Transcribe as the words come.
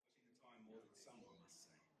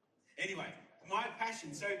Anyway, my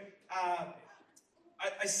passion. So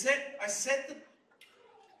I set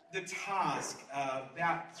the task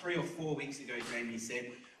about 3 or 4 weeks ago. Jamie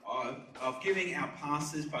said of giving our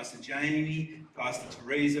pastors, Pastor Jamie, Pastor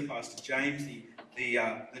Teresa, Pastor James, the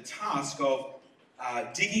task of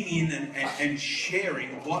digging in and sharing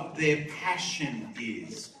what their passion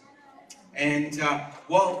is. And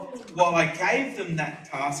while I gave them that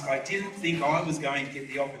task, I didn't think I was going to get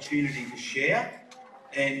the opportunity to share.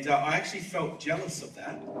 And I actually felt jealous of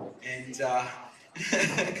that, and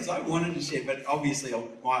because I wanted to share, but obviously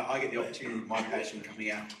I get the opportunity of my passion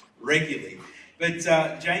coming out regularly. But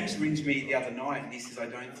James rings me the other night, and he says, "I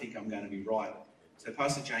don't think I'm going to be right." So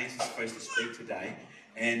Pastor James is supposed to speak today,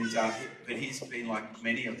 and but he's been like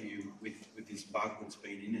many of you with this bug that's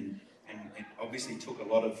been in, and it obviously took a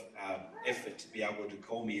lot of effort to be able to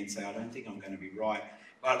call me and say, "I don't think I'm going to be right."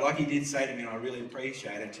 But like he did say to me, and I really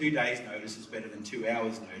appreciate it, 2 days' notice is better than 2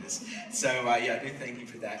 hours' notice. So yeah, I do thank you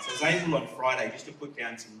for that. So I was able on Friday just to put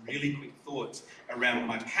down some really quick thoughts around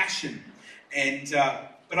my passion. And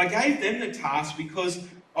but I gave them the task because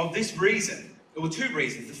of this reason. There were 2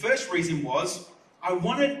 reasons. The first reason was I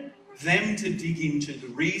wanted them to dig into the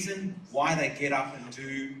reason why they get up and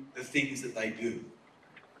do the things that they do.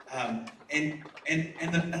 And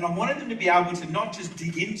I wanted them to be able to not just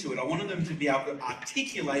dig into it, I wanted them to be able to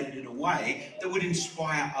articulate it in a way that would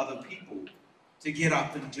inspire other people to get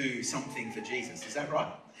up and do something for Jesus. Is that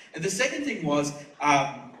right? And the second thing was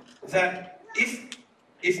that if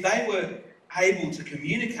they were able to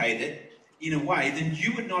communicate it in a way, then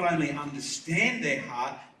you would not only understand their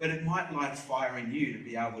heart, but it might light a fire in you to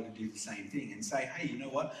be able to do the same thing and say, "Hey, you know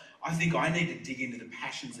what? I think I need to dig into the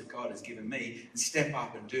passions that God has given me and step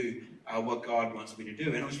up and do what God wants me to do."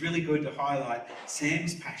 And it was really good to highlight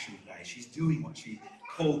Sam's passion today. She's doing what she's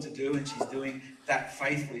called to do, and she's doing that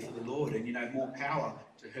faithfully for the Lord. And, you know, more power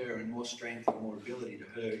to her and more strength and more ability to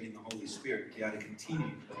her in the Holy Spirit to be able to continue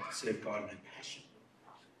to serve God in her passion.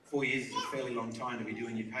 4 years is a fairly long time to be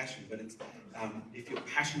doing your passion, but it's if you're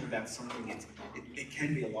passionate about something, it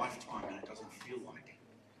can be a lifetime and it doesn't feel like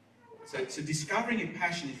it. So discovering your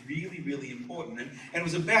passion is really, really important. And it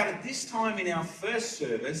was about at this time in our first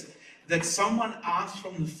service that someone asked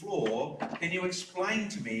from the floor, "Can you explain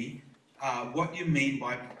to me what you mean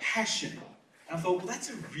by passion?" And I thought, well, that's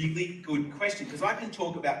a really good question, because I can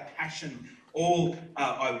talk about passion all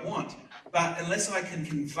I want, but unless I can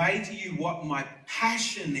convey to you what my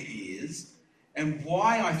passion is and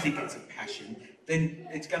why I think it's a passion, then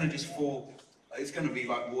it's going to just fall, it's going to be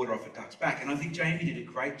like water off a duck's back. And I think Jamie did a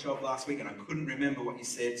great job last week, and I couldn't remember what you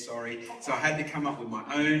said, sorry. So I had to come up with my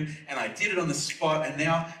own, and I did it on the spot, and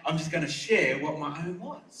now I'm just going to share what my own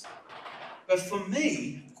was. But for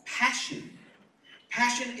me, passion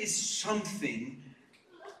is something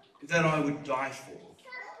that I would die for.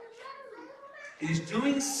 It is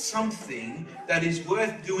doing something that is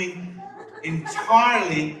worth doing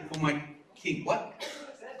entirely for my King. What?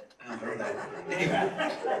 Anyway,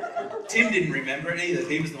 Tim didn't remember it either.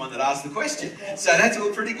 He was the one that asked the question. So that's all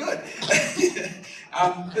pretty good.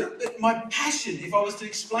 But my passion, if I was to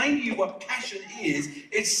explain to you what passion is,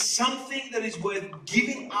 it's something that is worth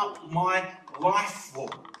giving up my life for.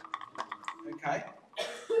 Okay?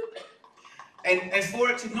 And for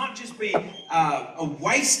it to not just be a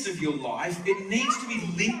waste of your life, it needs to be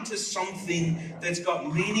linked to something that's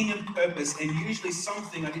got meaning and purpose, and usually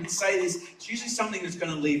something, I didn't say this, it's usually something that's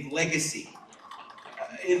going to leave legacy.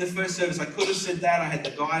 In the first service, I could have said that. I had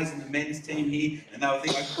the guys in the men's team here, and they were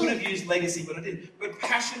thinking I could have used legacy, but I didn't. But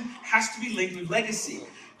passion has to be linked with legacy.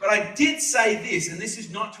 But I did say this, and this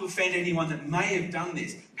is not to offend anyone that may have done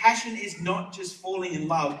this. Passion is not just falling in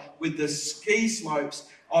love with the ski slopes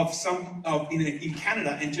in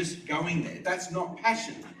Canada and just going there. That's not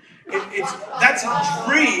passion. That's a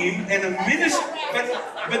dream and a ministry,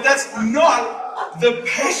 but that's not the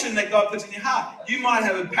passion that God puts in your heart. You might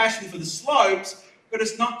have a passion for the slopes, but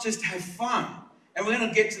it's not just to have fun. And we're going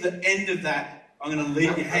to get to the end of that. I'm going to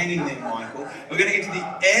leave you hanging there, Michael. We're going to get to the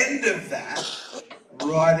end of that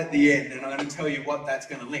right at the end, and I'm going to tell you what that's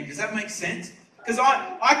going to link. Does that make sense? Because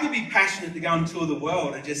I could be passionate to go and tour the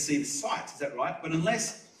world and just see the sights, is that right? But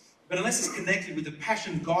unless it's connected with the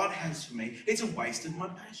passion God has for me, it's a waste of my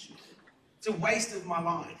passion. It's a waste of my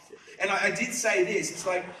life. And I did say this, it's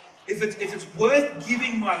like, if it's worth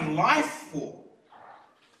giving my life for,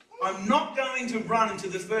 I'm not going to run into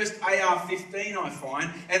the first AR-15 I find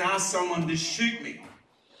and ask someone to shoot me,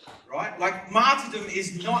 right? Like, martyrdom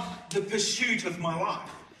is not the pursuit of my life.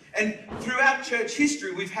 And throughout church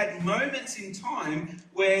history, we've had moments in time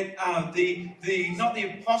where not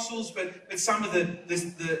the apostles, but some of the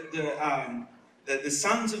the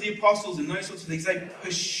sons of the apostles and those sorts of things, they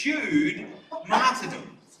pursued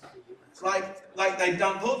martyrdom. Like thought they'd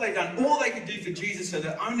done all they could do for Jesus, so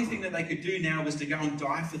the only thing that they could do now was to go and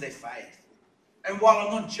die for their faith. And while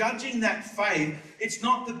I'm not judging that faith, it's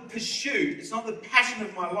not the pursuit, it's not the passion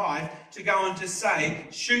of my life to go and to say,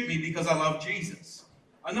 shoot me because I love Jesus.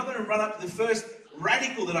 I'm not going to run up to the first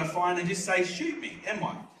radical that I find and just say, shoot me, am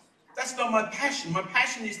I? That's not my passion. My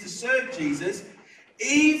passion is to serve Jesus,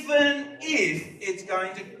 even if it's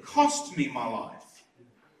going to cost me my life.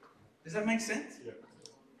 Does that make sense? Yeah.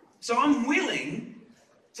 So I'm willing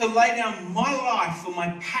to lay down my life for my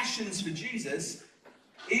passions for Jesus,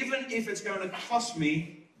 even if it's going to cost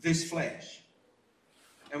me this flesh.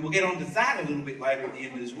 And we'll get onto that a little bit later at the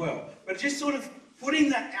end as well. But just sort of putting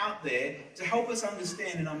that out there to help us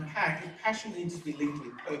understand and unpack that passion needs to be linked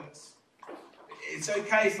with purpose. It's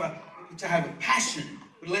okay to have a passion,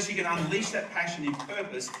 but unless you can unleash that passion in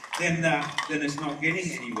purpose, then it's not getting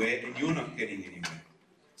anywhere and you're not getting anywhere.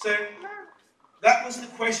 So that was the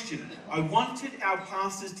question. I wanted our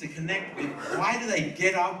pastors to connect with why do they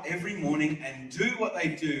get up every morning and do what they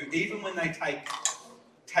do, even when they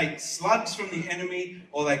take slugs from the enemy,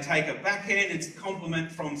 or they take a backhanded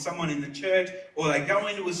compliment from someone in the church, or they go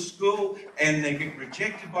into a school and they get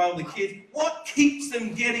rejected by all the kids. What keeps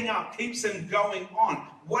them getting up, keeps them going on?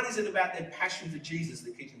 What is it about their passion for Jesus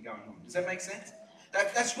that keeps them going on? Does that make sense?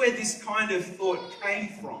 That's where this kind of thought came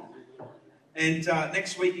from. And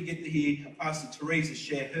next week you get to hear Pastor Teresa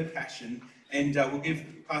share her passion, and we'll give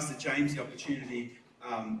Pastor James the opportunity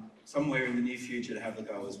somewhere in the near future to have a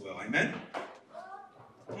go as well. Amen?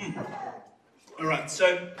 All right,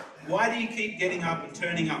 so why do you keep getting up and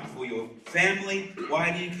turning up for your family?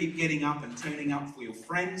 Why do you keep getting up and turning up for your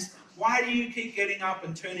friends? Why do you keep getting up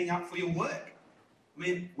and turning up for your work? I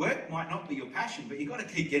mean, work might not be your passion, but you've got to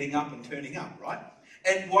keep getting up and turning up, right?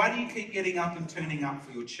 And why do you keep getting up and turning up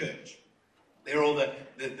for your church? They're all the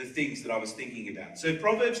things that I was thinking about. So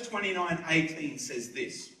Proverbs 29:18 says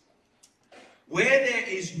this: where there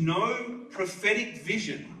is no prophetic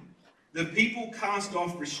vision, the people cast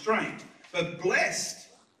off restraint, but blessed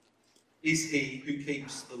is he who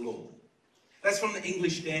keeps the law. That's from the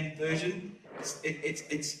English Standard Version.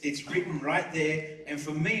 It's written right there. And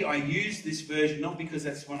for me, I use this version not because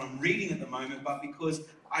that's what I'm reading at the moment, but because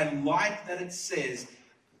I like that it says,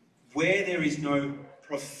 where there is no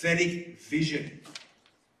prophetic vision,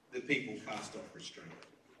 the people cast off restraint.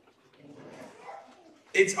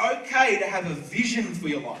 It's okay to have a vision for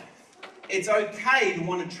your life. It's okay to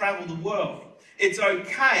want to travel the world. It's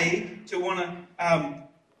okay to want to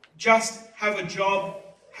just have a job,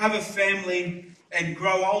 have a family, and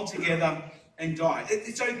grow old together and die.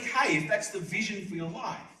 It's okay if that's the vision for your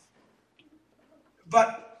life.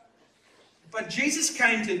 But Jesus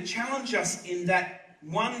came to challenge us in that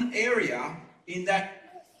one area, in that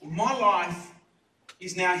my life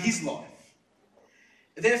is now his life.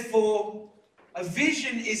 Therefore, a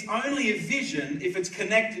vision is only a vision if it's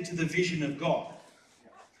connected to the vision of God.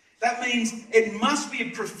 That means it must be a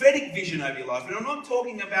prophetic vision over your life. And I'm not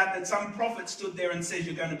talking about that some prophet stood there and says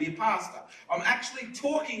you're going to be a pastor. I'm actually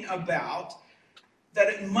talking about that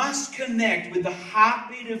it must connect with the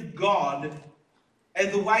heartbeat of God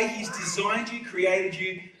and the way he's designed you, created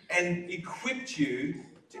you, and equipped you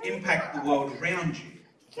to impact the world around you.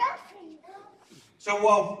 So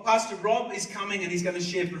while Pastor Rob is coming and he's going to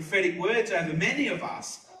share prophetic words over many of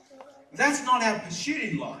us, that's not our pursuit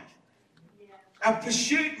in life. Our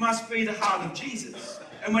pursuit must be the heart of Jesus.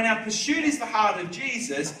 And when our pursuit is the heart of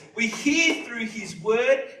Jesus, we hear through his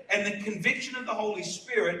word and the conviction of the Holy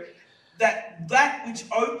Spirit that which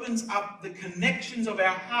opens up the connections of our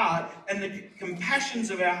heart and the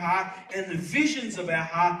compassions of our heart and the visions of our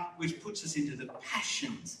heart, which puts us into the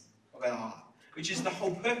passions of our heart, which is the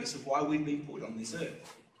whole purpose of why we've been put on this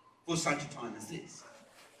earth for such a time as this.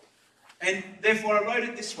 And therefore I wrote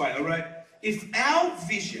it this way. I wrote, if our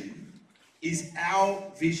vision is our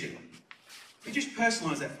vision, we just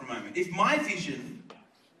personalize that for a moment. If my vision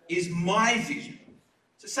is my vision,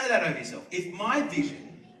 so say that over yourself. If my vision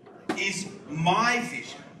is my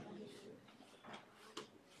vision,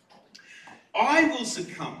 I will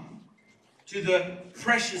succumb to the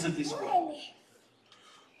pressures of this world.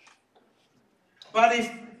 But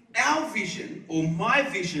if our vision or my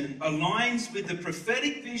vision aligns with the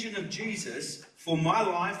prophetic vision of Jesus for my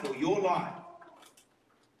life or your life,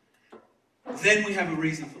 then we have a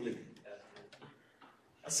reason for living.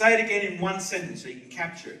 I'll say it again in one sentence so you can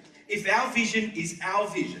capture it. If our vision is our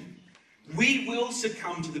vision, we will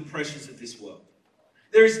succumb to the pressures of this world.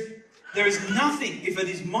 There is nothing, if it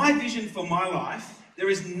is my vision for my life, there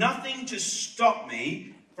is nothing to stop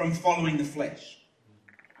me from following the flesh.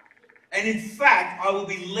 And in fact, I will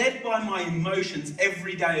be led by my emotions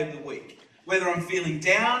every day of the week. Whether I'm feeling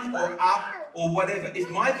down or up or whatever. If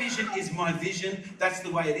my vision is my vision, that's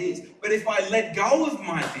the way it is. But if I let go of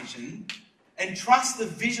my vision and trust the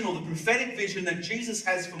vision or the prophetic vision that Jesus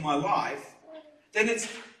has for my life, then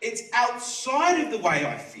it's outside of the way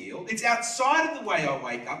I feel. It's outside of the way I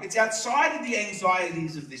wake up. It's outside of the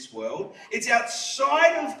anxieties of this world. It's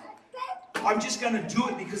outside of, I'm just going to do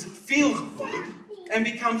it because it feels good, and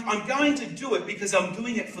becomes, I'm going to do it because I'm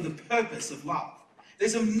doing it for the purpose of love.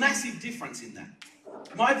 There's a massive difference in that.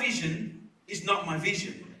 My vision is not my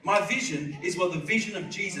vision. My vision is what the vision of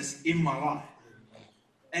Jesus in my life.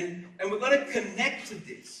 And we've got to connect to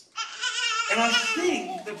this. And I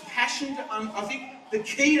think the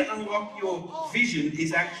key to unlock your vision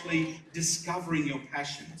is actually discovering your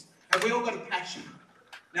passions. Have we all got a passion?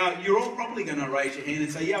 Now, you're all probably going to raise your hand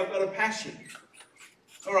and say, yeah, I've got a passion.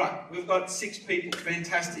 All right, we've got 6 people.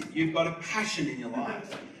 Fantastic. You've got a passion in your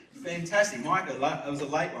life. Fantastic. Michael, it was a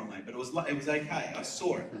late one, mate, but it was okay. I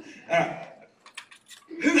saw it. All right.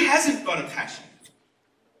 Who hasn't got a passion?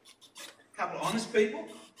 A couple of honest people.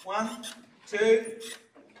 1, 2,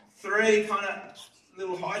 3, kind of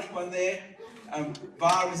little hidey one there.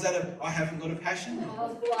 Bar, is that I haven't got a passion?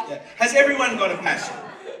 Yeah. Has everyone got a passion?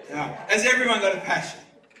 Has everyone got a passion?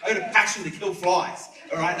 I got a passion to kill flies.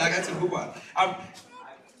 All right, no, that's a good one.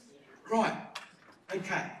 Right,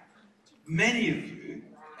 okay. Many of you,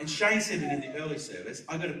 and Shane said it in the early service,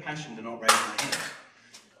 I got a passion to not raise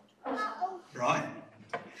my hand. Right?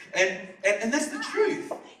 And that's the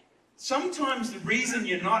truth. Sometimes the reason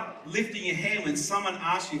you're not lifting your hand when someone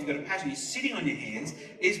asks you if you've got a passion, you're sitting on your hands,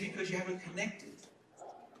 is because you haven't connected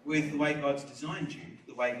with the way God's designed you,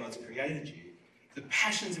 the way God's created you. The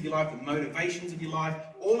passions of your life, the motivations of your life,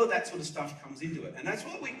 all of that sort of stuff comes into it. And that's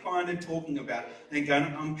what we're kind of talking about and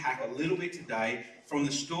going to unpack a little bit today from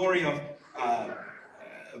the story of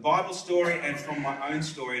a Bible story and from my own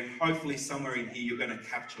story, and hopefully somewhere in here you're going to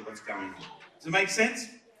capture what's going on. Does it make sense?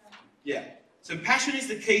 Yeah. So passion is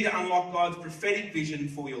the key to unlock God's prophetic vision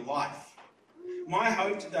for your life. My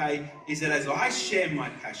hope today is that as I share my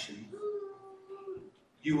passion,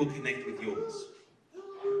 you will connect with yours.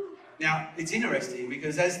 Now, it's interesting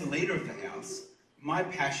because as the leader of the house, my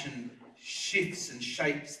passion shifts and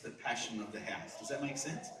shapes the passion of the house. Does that make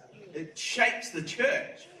sense? It shapes the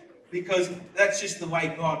church because that's just the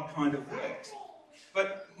way God kind of works.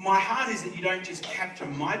 But my heart is that you don't just capture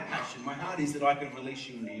my passion. My heart is that I can release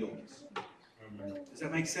you into yours. Does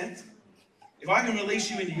that make sense? If I can release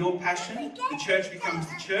you into your passion, the church becomes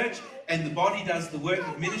the church and the body does the work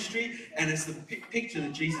of ministry, and it's the picture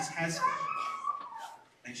that Jesus has for you.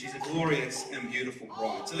 And she's a glorious and beautiful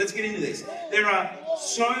bride. So let's get into this. There are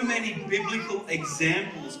so many biblical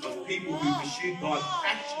examples of people who pursued God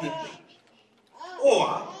passionately.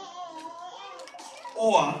 Or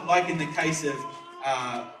like in the case of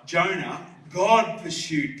Jonah, God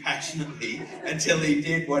pursued passionately until he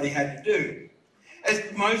did what he had to do. As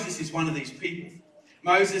Moses is one of these people.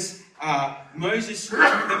 Moses, let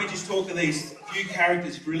me just talk to these few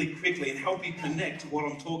characters really quickly and help you connect to what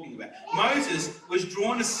I'm talking about. Moses was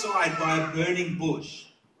drawn aside by a burning bush.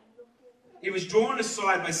 He was drawn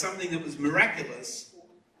aside by something that was miraculous,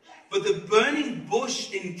 but the burning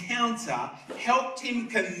bush encounter helped him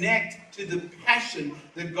connect to the passion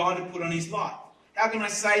that God had put on his life. How can I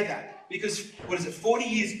say that? Because, 40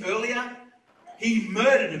 years earlier, he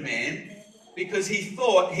murdered a man because he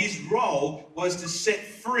thought his role was to set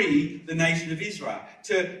free the nation of Israel,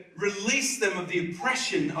 to release them of the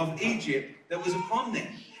oppression of Egypt that was upon them.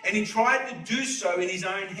 And he tried to do so in his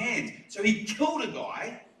own hands. So he killed a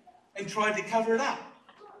guy and tried to cover it up.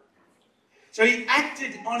 So he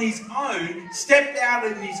acted on his own, stepped out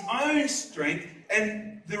in his own strength,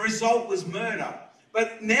 and the result was murder.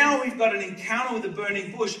 But now we've got an encounter with the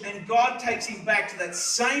burning bush, and God takes him back to that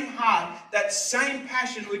same heart, that same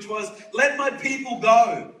passion, which was, let my people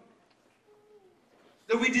go.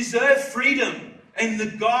 That we deserve freedom, and the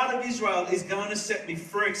God of Israel is going to set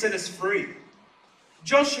us free.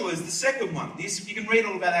 Joshua is the second one. You can read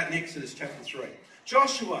all about that in Exodus chapter 3.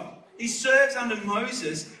 Joshua, he serves under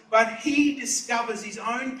Moses, but he discovers his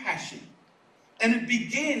own passion. And it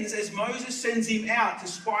begins as Moses sends him out to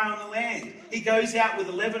spy on the land. He goes out with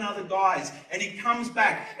 11 other guys, and he comes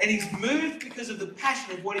back, and he's moved because of the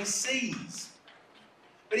passion of what he sees.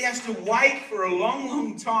 But he has to wait for a long,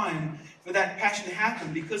 long time for that passion to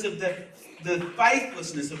happen because of the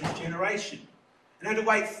faithlessness of his generation. And had to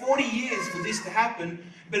wait 40 years for this to happen,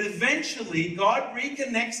 but eventually God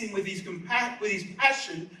reconnects him with his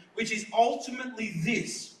passion, which is ultimately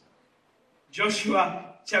this. Joshua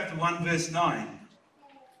chapter 1 verse 9.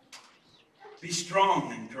 Be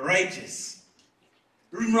strong and courageous.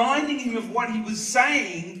 Reminding him of what he was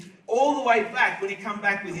saying all the way back when he come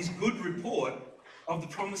back with his good report of the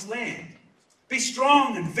promised land. Be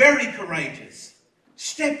strong and very courageous.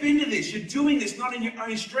 Step into this. You're doing this not in your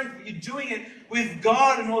own strength, but you're doing it with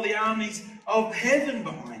God and all the armies of heaven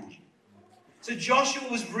behind you. So Joshua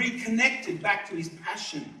was reconnected back to his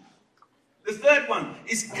passion. The third one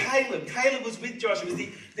is Caleb. Caleb was with Joshua. He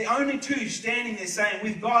was the only two standing there saying,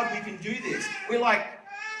 with God we can do this. We're like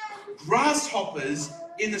grasshoppers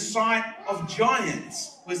in the sight of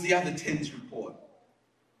giants, was the other 10's report.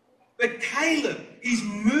 But Caleb, he's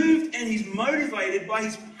moved and he's motivated by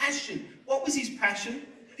his passion. What was his passion?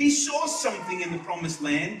 He saw something in the promised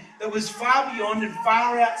land that was far beyond and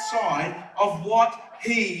far outside of what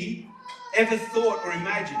he ever thought or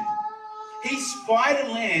imagined. He spied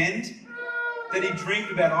a land that he dreamed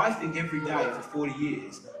about, I think, every day for 40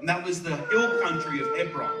 years. And that was the hill country of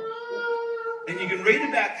Hebron. And you can read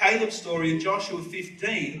about Caleb's story in Joshua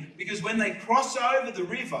 15, because when they cross over the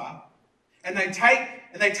river and they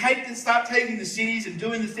start taking the cities and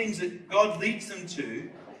doing the things that God leads them to,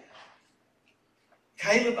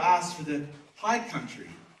 Caleb asked for the high country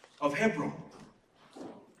of Hebron.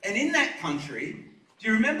 And in that country, do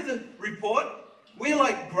you remember the report? We're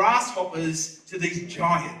like grasshoppers to these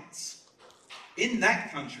giants. In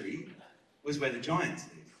that country was where the giants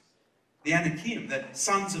lived. The Anakim, the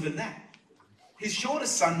sons of Anak. His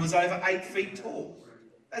shortest son was over 8 feet tall.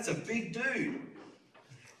 That's a big dude.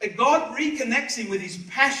 And God reconnects him with his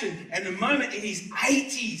passion and the moment in his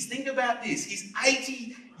 80s. Think about this. He's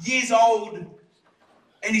 80 years old.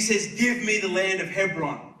 And he says, give me the land of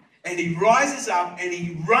Hebron. And he rises up and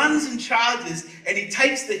he runs and charges and he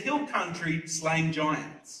takes the hill country slaying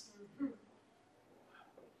giants.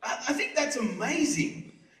 I think that's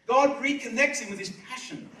amazing. God reconnects him with his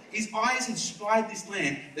passion. His eyes had spied this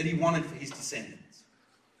land that he wanted for his descendants.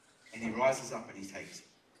 And he rises up and he takes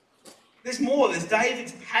it. There's more. There's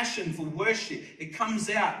David's passion for worship. It comes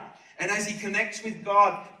out. And as he connects with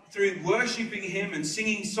God through worshipping him and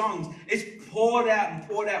singing songs, it's poured out and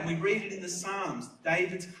poured out. And we read it in the Psalms.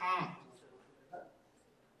 David's heart.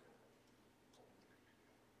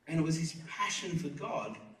 And it was his passion for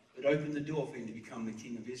God that opened the door for him to become the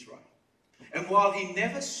king of Israel. And while he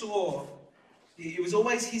never saw, it was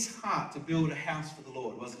always his heart to build a house for the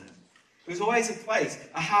Lord, wasn't it? It was always a place,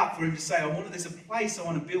 a heart for him to say, there's a place I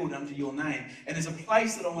want to build under your name. And there's a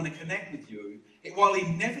place that I want to connect with you. While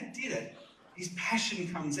he never did it, his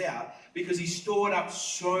passion comes out because he stored up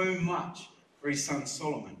so much for his son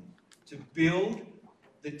Solomon to build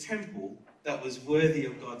the temple that was worthy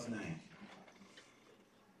of God's name.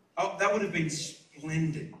 Oh, that would have been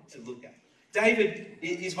splendid to look at. David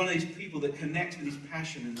is one of these people that connects with his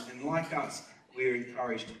passion, and like us, we're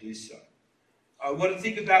encouraged to do so. I want to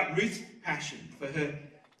think about Ruth's passion for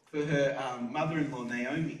her mother-in-law,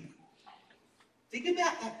 Naomi. Think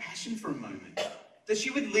about that passion for a moment. That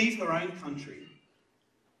she would leave her own country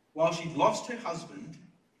while she'd lost her husband,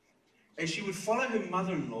 and she would follow her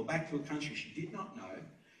mother-in-law back to a country she did not know.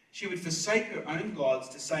 She would forsake her own gods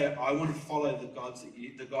to say, I want to follow the God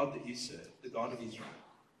that you serve, the God of Israel.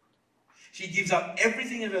 She gives up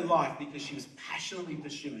everything in her life because she was passionately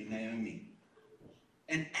pursuing Naomi.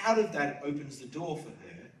 And out of that, it opens the door for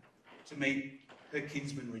her to meet her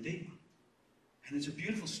kinsman redeemer. And it's a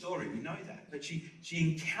beautiful story, we know that. But she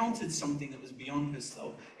encountered something that was beyond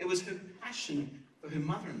herself. It was her passion for her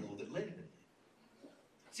mother-in-law that led her.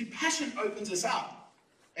 See, passion opens us up.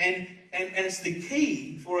 And it's the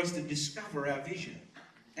key for us to discover our vision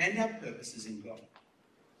and our purposes in God.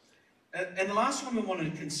 And the last one we want to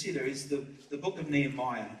consider is the book of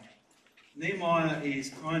Nehemiah. Nehemiah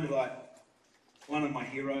is kind of like one of my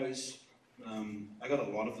heroes. I got a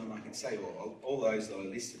lot of them, I can say. All those that I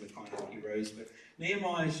listed are kind of heroes. But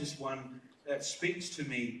Nehemiah is just one that speaks to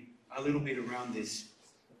me a little bit around this.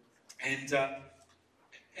 And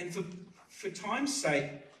for time's sake,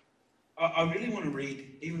 I really want to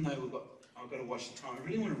read, even though I've got to watch the time, I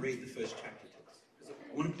really want to read the first chapter to us, because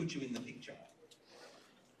I want to put you in the picture.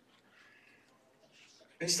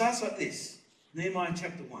 It starts like this, Nehemiah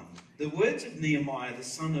chapter 1. The words of Nehemiah, the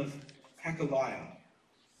son of Hakaliah.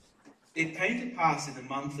 It came to pass in the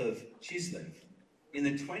month of Chislev, in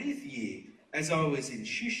the 20th year, as I was in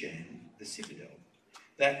Shushan, the citadel,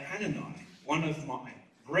 that Hanani, one of my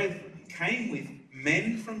brethren, came with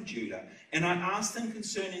men from Judah, and I asked them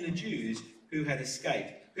concerning the Jews who had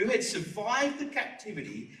escaped, who had survived the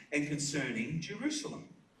captivity, and concerning Jerusalem.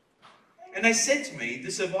 And they said to me,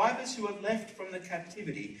 the survivors who are left from the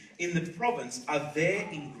captivity in the province are there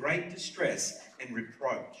in great distress and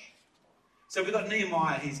reproach. So we've got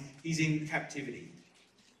Nehemiah, he's in captivity.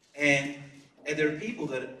 And And there are people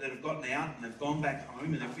that have gotten out and have gone back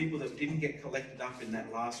home, and there are people that didn't get collected up in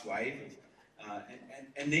that last wave.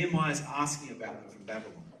 And Nehemiah's asking about them from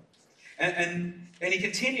Babylon. And he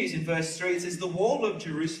continues in verse 3, it says, the wall of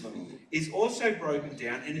Jerusalem is also broken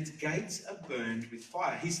down, and its gates are burned with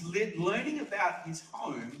fire. He's learning about his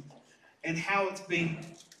home and how it's been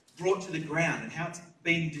brought to the ground and how it's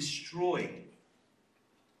been destroyed.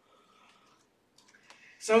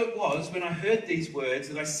 So it was when I heard these words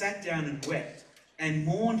that I sat down and wept and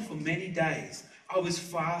mourned for many days. I was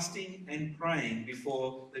fasting and praying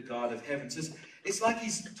before the God of heaven. So it's like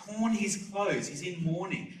he's torn his clothes. He's in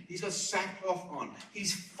mourning. He's got sackcloth on.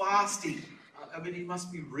 He's fasting. I mean, he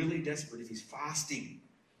must be really desperate if he's fasting.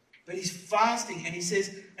 But he's fasting, and he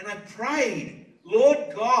says, and I prayed, Lord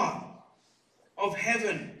God of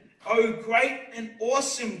heaven, O great and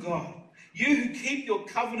awesome God, you who keep your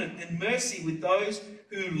covenant and mercy with those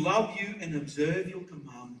who love you and observe your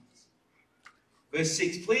commandments. Verse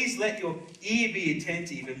 6, please let your ear be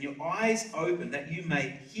attentive and your eyes open, that you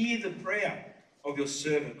may hear the prayer of your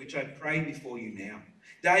servant, which I pray before you now,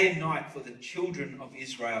 day and night for the children of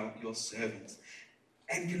Israel, your servants,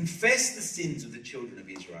 and confess the sins of the children of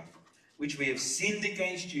Israel, which we have sinned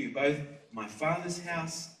against you, both my father's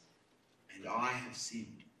house and I have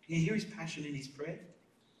sinned. Can you hear his passion in his prayer?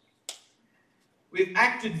 We've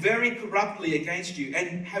acted very corruptly against you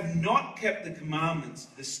and have not kept the commandments,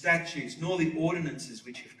 the statutes, nor the ordinances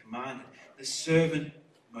which you've commanded the servant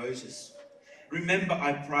Moses. Remember,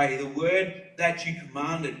 I pray, the word that you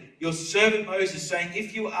commanded your servant Moses, saying,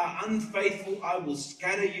 if you are unfaithful, I will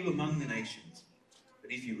scatter you among the nations.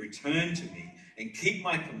 But if you return to me and keep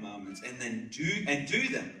my commandments and then do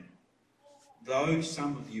them, though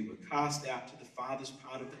some of you were cast out to the farthest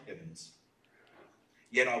part of the heavens,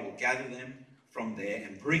 yet I will gather them from there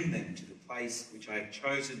and bring them to the place which I have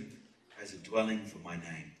chosen as a dwelling for my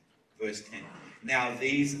name. Verse 10. Now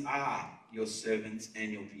these are your servants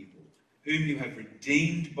and your people, whom you have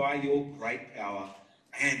redeemed by your great power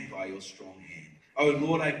and by your strong hand. Oh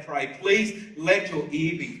Lord, I pray, please let your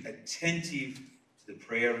ear be attentive to the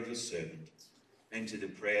prayer of your servant and to the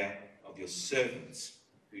prayer of your servants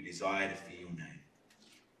who desire to fear your name.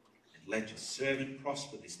 And let your servant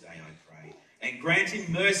prosper this day, I pray, and grant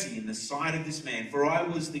him mercy in the sight of this man, for I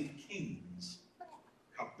was the king's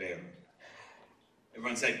cupbearer.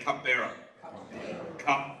 Everyone say cupbearer.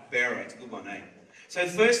 Cupbearer. It's a good one, eh? So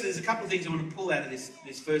first, there's a couple of things I want to pull out of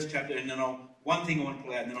this first chapter, and then one thing I want to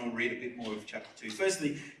pull out, and then I'll read a bit more of chapter 2.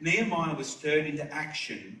 Firstly, Nehemiah was stirred into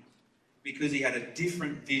action because he had a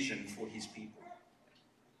different vision for his people.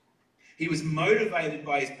 He was motivated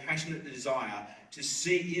by his passionate desire to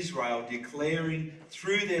see Israel declaring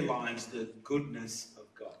through their lives the goodness of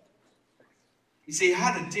God. You see, he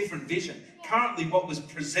had a different vision. Currently, what was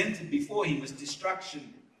presented before him was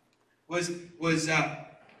destruction, was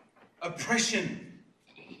oppression,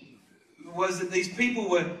 was that these people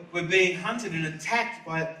were being hunted and attacked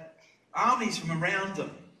by armies from around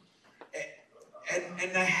them.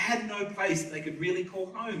 And they had no place they could really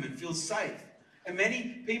call home and feel safe. And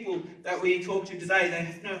many people that we talk to today, they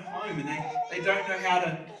have no home and they don't know how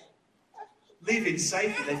to live in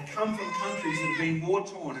safety. They've come from countries that have been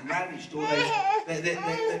war-torn and ravaged, or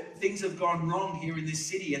things have gone wrong here in this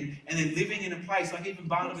city, and they're living in a place like even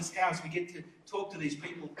Barnabas House. We get to talk to these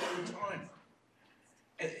people all the time.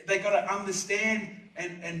 They've got to understand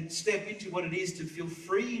and step into what it is to feel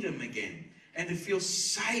freedom again and to feel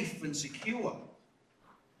safe and secure.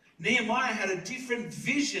 Nehemiah had a different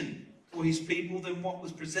vision for his people than what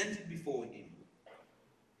was presented before him.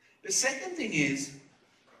 The second thing is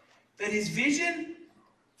that his vision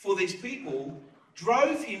for these people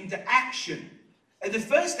drove him to action. And the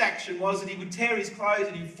first action was that he would tear his clothes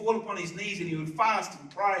and he would fall upon his knees and he would fast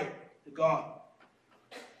and pray to God.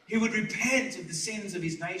 He would repent of the sins of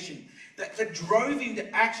his nation. That drove him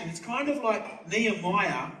to action. It's kind of like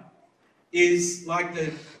Nehemiah is like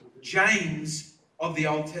the James of the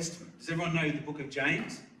Old Testament. Does everyone know the book of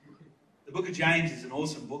James? The book of James is an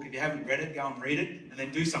awesome book. If you haven't read it, go and read it and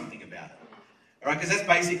then do something about it. All right, because that's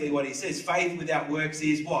basically what he says. Faith without works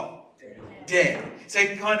is what? Dead. So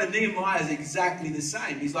kind of Nehemiah is exactly the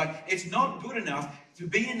same. He's like, it's not good enough to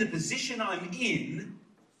be in the position I'm in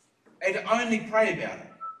and to only pray about it.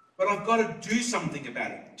 But I've got to do something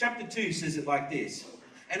about it. Chapter 2 says it like this.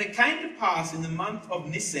 And it came to pass in the month of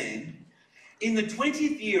Nisan, in the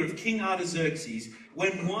 20th year of King Artaxerxes,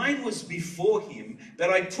 when wine was before him,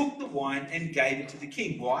 that I took the wine and gave it to the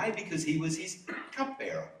king. Why? Because he was his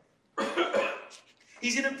cupbearer.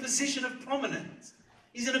 He's in a position of prominence.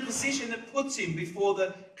 He's in a position that puts him before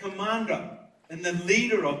the commander and the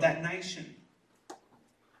leader of that nation,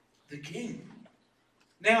 the king.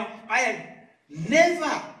 Now, I had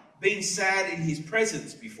never been sad in his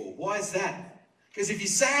presence before. Why is that? Because if you're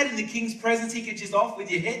sad in the king's presence, he could just off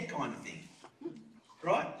with your head kind of thing.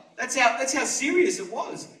 Right? That's how serious it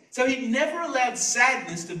was. So he never allowed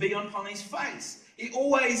sadness to be upon his face. He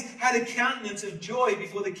always had a countenance of joy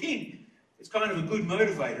before the king. It's kind of a good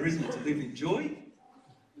motivator, isn't it, to live in joy?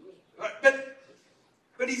 Right?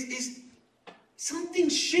 But he's something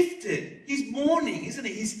shifted. He's mourning, isn't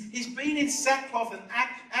he? He's been in sackcloth and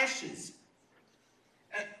ashes.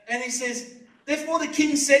 And he says, therefore the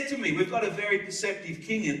king said to me, we've got a very perceptive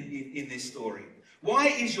king in this story. Why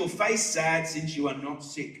is your face sad since you are not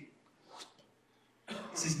sick?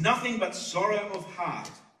 This is nothing but sorrow of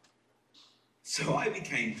heart. So I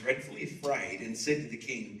became dreadfully afraid and said to the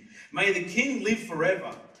king, may the king live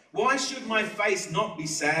forever. Why should my face not be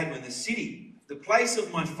sad when the city, the place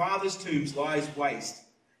of my father's tombs, lies waste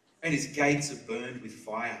and its gates are burned with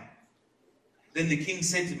fire? Then the king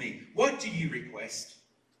said to me, what do you request?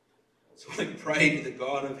 So I prayed to the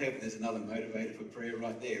God of heaven. There's another motivator for prayer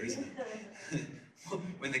right there, isn't it?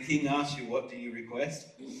 When the king asks you, what do you request?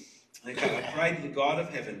 Okay, I prayed to the God of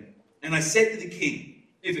heaven, and I said to the king,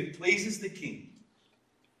 if it pleases the king,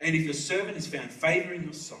 and if your servant has found favour in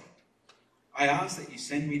your sight, I ask that you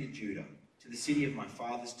send me to Judah, to the city of my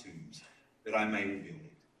father's tombs, that I may rebuild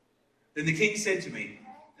it. Then the king said to me,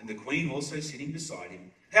 and the queen also sitting beside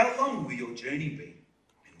him, how long will your journey be,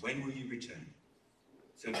 and when will you return?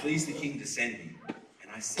 So please the king to send me,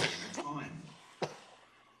 and I said, in time.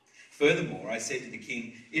 Furthermore, I said to the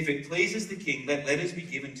king, if it pleases the king, let letters be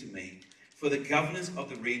given to me for the governors of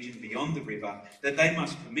the region beyond the river, that they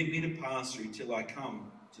must permit me to pass through till I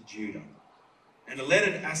come to Judah. And a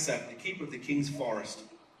letter to Asaph, the keeper of the king's forest,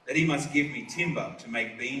 that he must give me timber to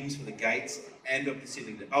make beams for the gates and of the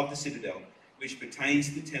citadel, which pertains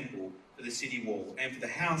to the temple, for the city wall, and for the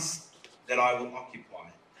house that I will occupy.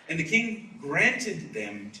 And the king granted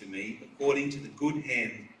them to me according to the good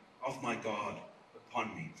hand of my God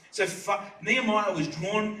upon me. So Nehemiah was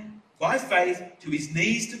drawn by faith to his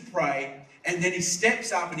knees to pray, and then he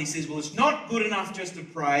steps up and he says, well, it's not good enough just to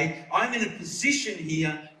pray. I'm in a position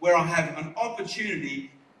here where I have an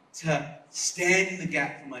opportunity to stand in the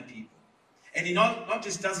gap for my people. And he not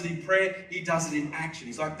just does it in prayer, he does it in action.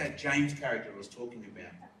 He's like that James character I was talking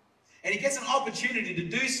about. And he gets an opportunity to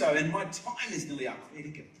do so, and my time is nearly up.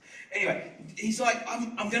 Anyway, he's like,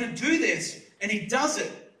 I'm going to do this. And he does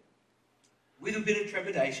it with a bit of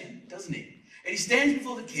trepidation, doesn't he? And he stands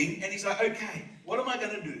before the king, and he's like, okay, what am I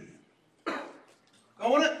going to do? I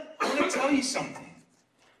want to tell you something.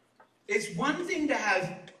 It's one thing to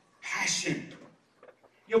have passion.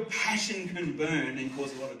 Your passion can burn and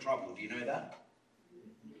cause a lot of trouble. Do you know that?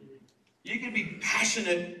 You can be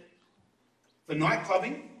passionate for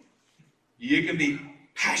nightclubbing. You can be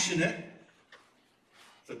passionate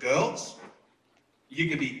for girls. You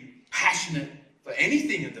can be passionate for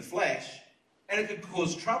anything of the flesh, and it could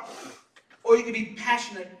cause trouble. Or you can be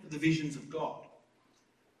passionate for the visions of God.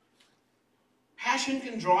 Passion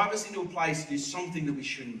can drive us into a place to do something that we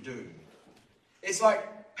shouldn't do. It's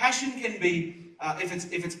like passion can be,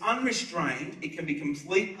 if it's unrestrained, it can be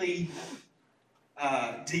completely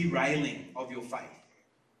derailing of your faith.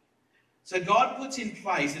 So God puts in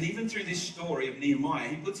place, and even through this story of Nehemiah,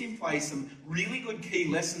 he puts in place some really good key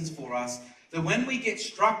lessons for us, that when we get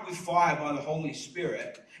struck with fire by the Holy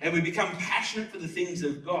Spirit and we become passionate for the things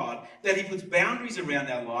of God, that he puts boundaries around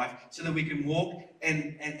our life so that we can walk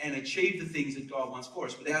and achieve the things that God wants for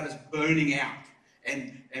us without us burning out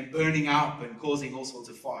and burning up and causing all sorts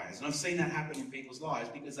of fires. And I've seen that happen in people's lives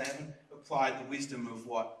because they haven't applied the wisdom of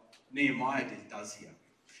what Nehemiah does here.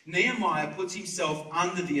 Nehemiah puts himself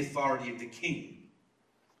under the authority of the king.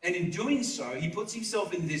 And in doing so, he puts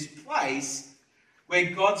himself in this place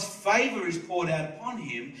where God's favour is poured out upon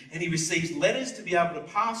him, and he receives letters to be able to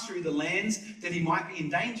pass through the lands that he might be in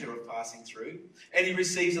danger of passing through. And he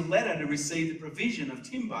receives a letter to receive the provision of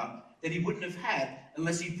timber that he wouldn't have had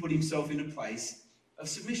unless he put himself in a place of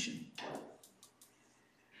submission.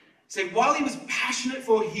 So while he was passionate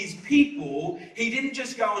for his people, he didn't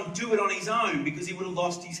just go and do it on his own because he would have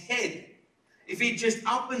lost his head. If he'd just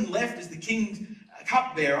up and left as the king's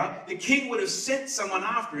cupbearer, the king would have sent someone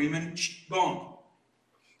after him and gone.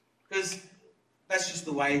 Because that's just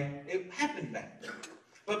the way it happened back then.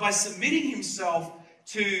 But by submitting himself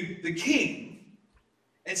to the king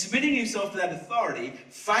and submitting himself to that authority,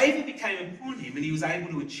 favour became upon him and he was able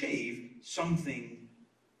to achieve something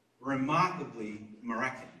remarkably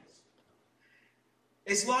miraculous.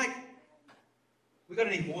 It's like, we've got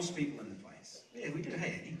any horse people in the place? Yeah, we do.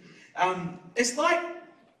 Hey, Andy. It's like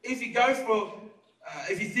if you go for,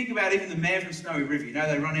 if you think about even the man from Snowy River, you know,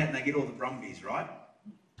 they run out and they get all the brumbies, right?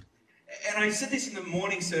 And I said this in the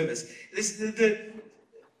morning service.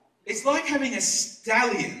 It's like having a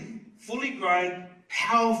stallion, fully grown,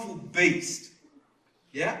 powerful beast.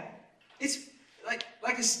 Yeah? It's like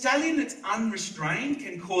a stallion that's unrestrained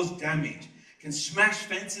can cause damage. Can smash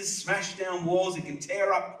fences, smash down walls, it can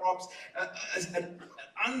tear up crops. An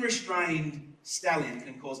unrestrained stallion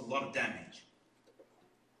can cause a lot of damage.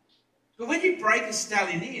 But when you break a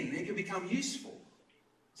stallion in, it can become useful.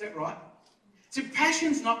 Is that right? So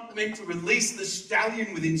passion's not meant to release the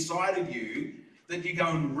stallion within inside of you that you go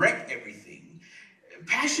and wreck everything.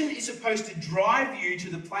 Passion is supposed to drive you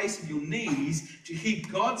to the place of your knees to hear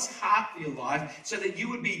God's heart for your life so that you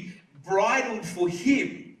would be bridled for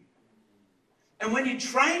Him. And when you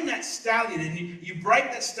train that stallion and you break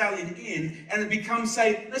that stallion in and it becomes,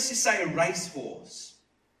 say, let's just say a racehorse.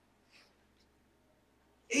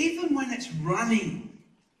 Even when it's running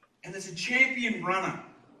and there's a champion runner,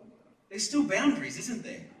 there's still boundaries, isn't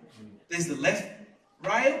there? There's the left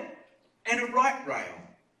rail and a right rail.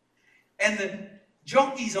 And the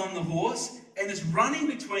jockey's on the horse and is running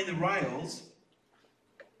between the rails.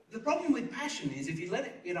 The problem with passion is if you let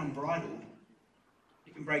it get unbridled,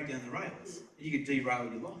 you can break down the rails. You can derail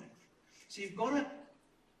your life. So you've got to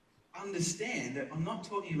understand that I'm not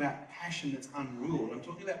talking about passion that's unruled. I'm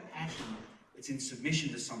talking about passion that's in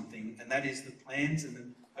submission to something, and that is the plans and the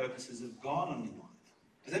purposes of God on your life.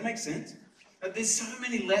 Does that make sense? But there's so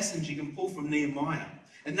many lessons you can pull from Nehemiah,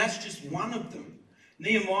 and that's just one of them.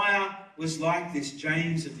 Nehemiah was like this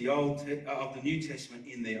James of the New Testament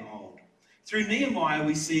in their Old. Through Nehemiah,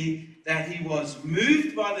 we see that he was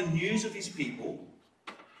moved by the news of his people.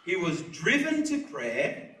 He was driven to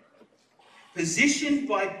prayer, positioned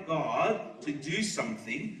by God to do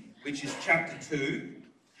something, which is chapter 2,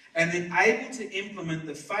 and then able to implement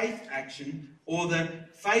the faith action or the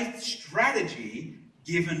faith strategy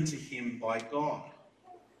given to him by God.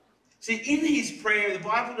 See, in his prayer, the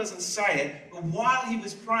Bible doesn't say it, but while he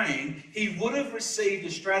was praying, he would have received a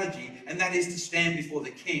strategy, and that is to stand before the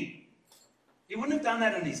king. He wouldn't have done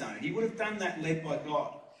that on his own. He would have done that led by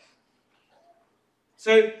God.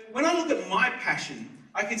 So when I look at my passion,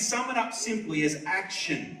 I can sum it up simply as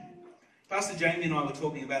action. Pastor Jamie and I were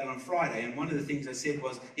talking about it on Friday, and one of the things I said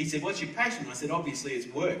was, he said, what's your passion? I said, obviously it's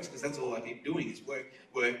works, because that's all I keep doing is work,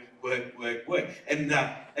 work, work, work, work. And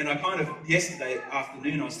I kind of, yesterday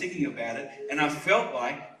afternoon, I was thinking about it, and I felt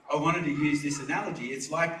like I wanted to use this analogy. It's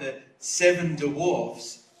like the 7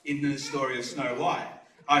 dwarfs in the story of Snow White.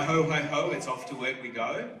 Hi-ho, hi-ho, it's off to work we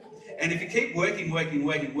go. And if you keep working,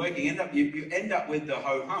 you end up with the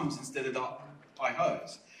ho-hums instead of the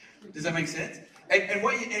hi-hos. Does that make sense? And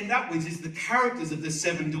what you end up with is the characters of the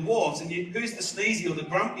 7 dwarfs. And who's the sneezy or the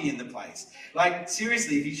grumpy in the place? Like,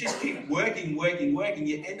 seriously, if you just keep working,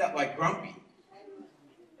 you end up like Grumpy.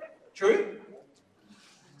 True?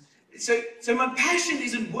 So my passion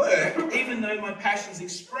isn't work, even though my passion's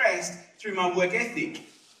expressed through my work ethic.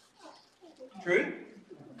 True?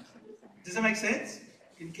 Does that make sense?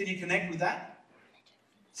 Can you connect with that?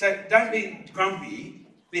 So don't be grumpy,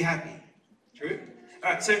 be happy. True?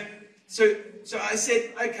 All right, so I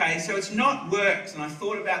said, okay, so it's not works. And I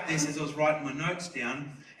thought about this as I was writing my notes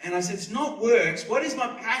down. And I said, it's not works. What is my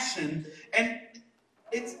passion? And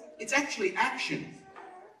it's actually action.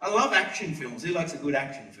 I love action films. Who likes a good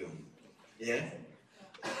action film? Yeah?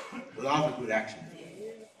 Love a good action film.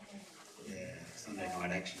 Yeah, Sunday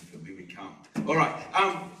night action film. Here we come. All right.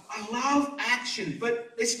 I love action, but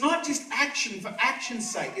it's not just action for action's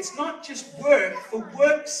sake. It's not just work for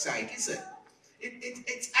work's sake, is it?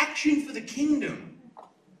 It's action for the kingdom.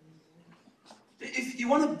 If you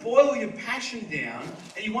want to boil your passion down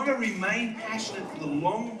and you want to remain passionate for the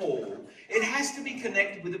long haul, it has to be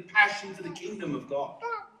connected with a passion for the kingdom of God.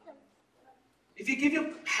 If you give your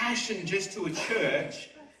passion just to a church,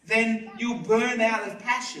 then you'll burn out of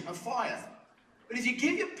passion, of fire. But if you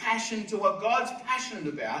give your passion to what God's passionate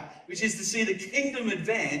about, which is to see the kingdom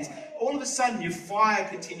advance, all of a sudden your fire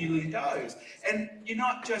continually goes. And you're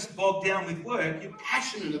not just bogged down with work, you're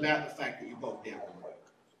passionate about the fact that you're bogged down with work.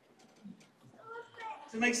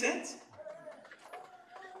 Does that make sense?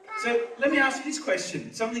 So let me ask you this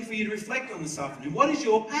question, something for you to reflect on this afternoon. What is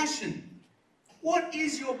your passion? What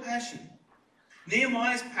is your passion?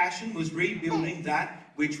 Nehemiah's passion was rebuilding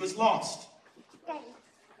that which was lost.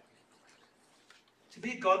 To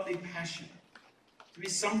be a godly passion, to be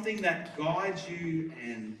something that guides you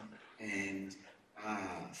and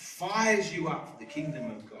fires you up for the kingdom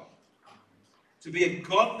of God. To be a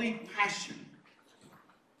godly passion,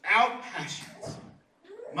 our passions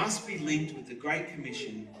must be linked with the Great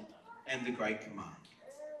Commission and the Great Command.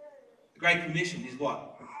 The Great Commission is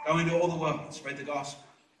what? Go into all the world and spread the gospel.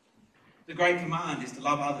 The great command is to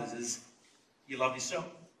love others as you love yourself.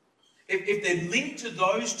 If they're linked to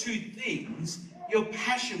those two things, your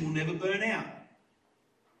passion will never burn out.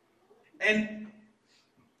 And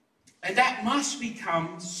that must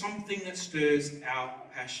become something that stirs our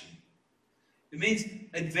passion. It means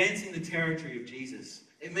advancing the territory of Jesus.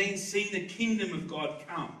 It means seeing the kingdom of God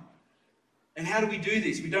come. And how do we do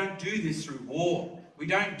this? We don't do this through war. We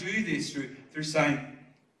don't do this through saying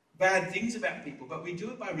bad things about people, but we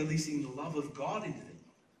do it by releasing the love of God into them,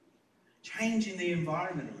 changing the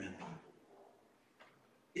environment around them.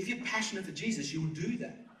 If you're passionate for Jesus, you'll do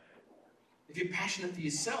that. If you're passionate for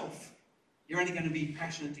yourself, you're only going to be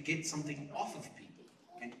passionate to get something off of people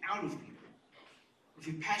and out of people. If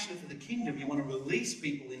you're passionate for the kingdom, you want to release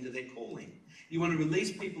people into their calling. You want to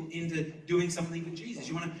release people into doing something for Jesus.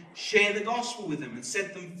 You want to share the gospel with them and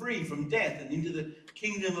set them free from death and into the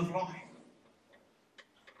kingdom of life.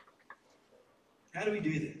 How do we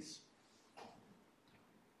do this?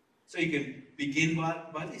 So you can begin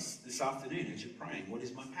by this afternoon as you're praying. What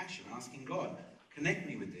is my passion? Asking God, connect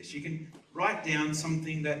me with this. You can write down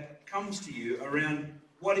something that comes to you around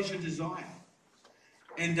what is your desire.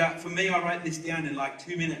 And for me, I wrote this down in like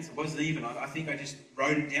 2 minutes. It wasn't even. I think I just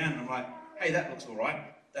wrote it down and I'm like, hey, that looks all right.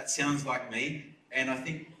 That sounds like me. And I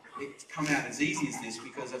think it's come out as easy as this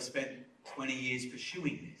because I've spent 20 years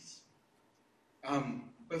pursuing this.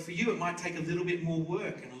 But for you, it might take a little bit more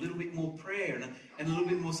work and a little bit more prayer and a little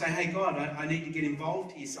bit more say, hey, God, I need to get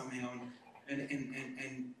involved here somehow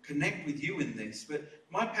and connect with you in this. But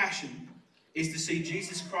my passion is to see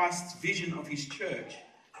Jesus Christ's vision of his church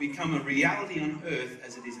become a reality on earth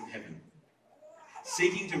as it is in heaven,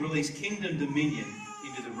 seeking to release kingdom dominion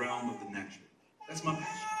into the realm of the natural. That's my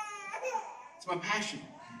passion. It's my passion.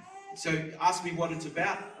 So ask me what it's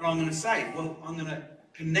about, and I'm going to say, well, I'm going to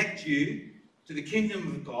connect you to the kingdom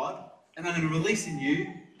of God, and I'm going to release in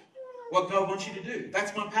you what God wants you to do.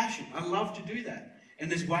 That's my passion. I love to do that. And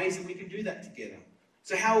there's ways that we can do that together.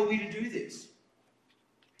 So how are we to do this?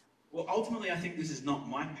 Well, ultimately, I think this is not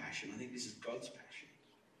my passion. I think this is God's passion.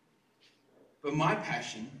 But my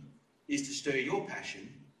passion is to stir your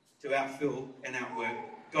passion to outfill and outwork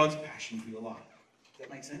God's passion for your life. Does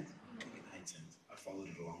that make sense? I think it made sense. I followed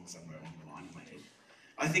it along somewhere along the line in my head.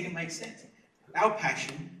 I think it makes sense. Our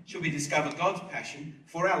passion should be discover God's passion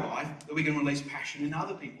for our life, that we can release passion in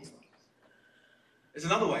other people's lives. There's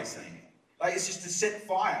another way of saying it. Like it's just to set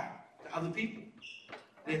fire to other people.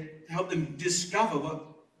 To help them discover what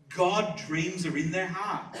God dreams are in their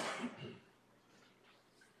heart.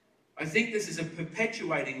 I think this is a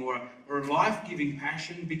perpetuating or a life-giving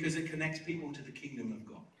passion because it connects people to the kingdom of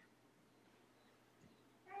God.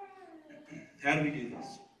 How do we do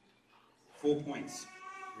this? 4 points,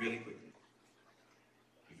 really quickly.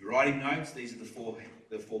 If you're writing notes, these are the four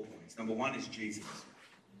points. Number 1 is Jesus.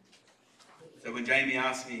 So when Jamie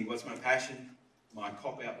asked me, what's my passion? My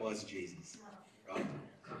cop-out was Jesus. Right?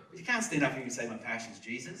 But you can't stand up here and say my passion is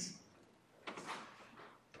Jesus.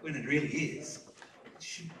 When it really is.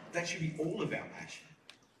 That should be all of our passion.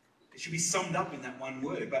 It should be summed up in that one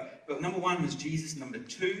word. But number 1 was Jesus. Number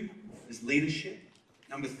 2 was leadership.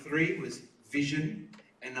 Number 3 was vision.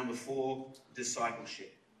 And number 4,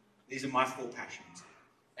 discipleship. These are my 4 passions.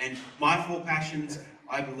 And my 4 passions,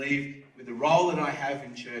 I believe, with the role that I have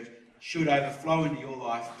in church, should overflow into your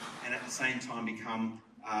life and at the same time become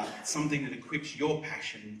something that equips your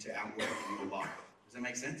passion to outwork in your life. Does that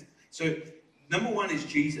make sense? So, number 1 is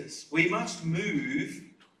Jesus. We must move.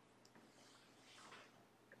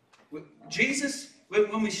 Jesus,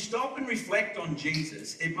 when we stop and reflect on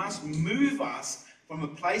Jesus, it must move us from a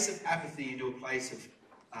place of apathy into a place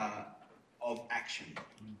of action.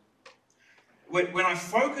 When I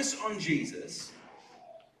focus on Jesus,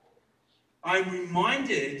 I'm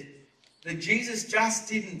reminded that Jesus just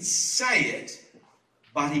didn't say it,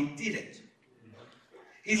 but he did it.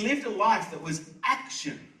 He lived a life that was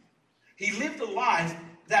action. He lived a life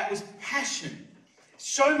that was passion.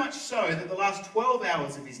 So much so that the last 12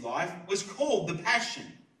 hours of his life was called the Passion.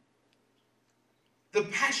 The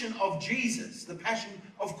passion of Jesus, the passion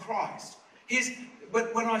of Christ.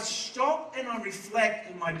 But when I stop and I reflect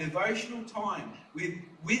in my devotional time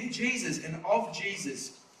with Jesus and of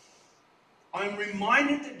Jesus, I'm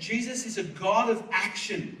reminded that Jesus is a God of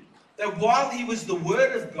action. That while he was the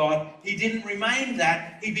Word of God, he didn't remain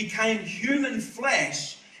that. He became human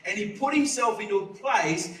flesh and he put himself into a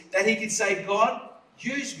place that he could say, God,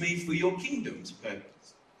 use me for your kingdom's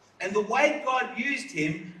purpose. And the way God used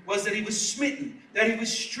him was that he was smitten, that he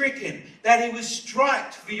was stricken, that he was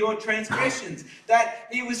striped for your transgressions, that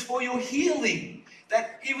he was for your healing,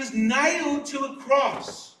 that he was nailed to a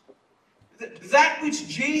cross. That which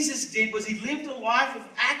Jesus did was he lived a life of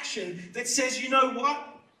action that says, you know what?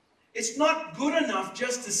 It's not good enough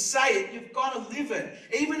just to say it. You've got to live it,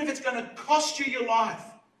 even if it's going to cost you your life.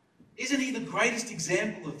 Isn't he the greatest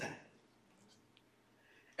example of that?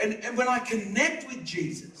 And when I connect with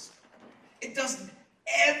Jesus, it does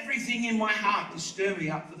everything in my heart to stir me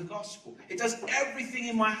up for the gospel. It does everything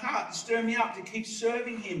in my heart to stir me up to keep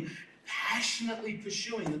serving him, passionately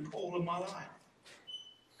pursuing the call of my life.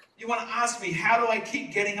 You want to ask me, how do I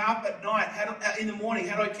keep getting up at night, in the morning?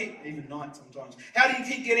 How do I keep, even night sometimes, how do you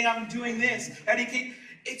keep getting up and doing this? How do you keep,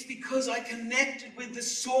 it's because I connected with the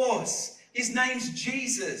source. His name's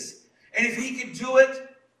Jesus. And if he can do it,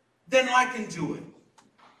 then I can do it.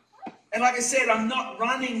 And like I said, I'm not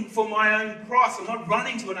running for my own cross. I'm not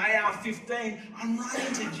running to an AR-15. I'm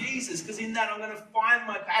running to Jesus, because in that I'm going to find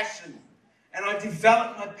my passion. And I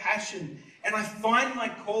develop my passion. And I find my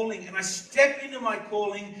calling. And I step into my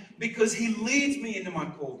calling because he leads me into my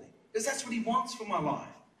calling. Because that's what he wants for my life.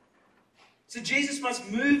 So Jesus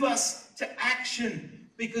must move us to action,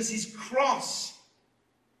 because his cross,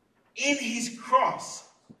 in his cross,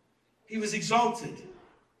 he was exalted.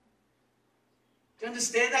 Do you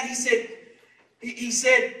understand that? He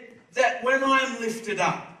said that when I am lifted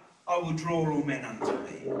up, I will draw all men unto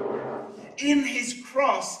me. In his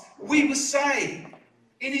cross, we were saved.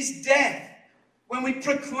 In his death, when we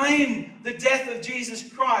proclaim the death of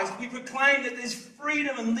Jesus Christ, we proclaim that there's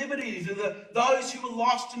freedom and liberty to those who are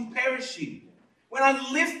lost and perishing. When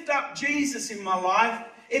I lift up Jesus in my life,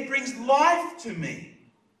 it brings life to me.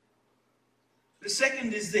 The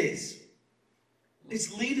second is this.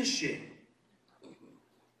 It's leadership.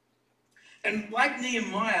 And like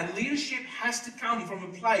Nehemiah, leadership has to come from a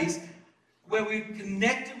place where we're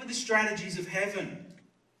connected with the strategies of heaven.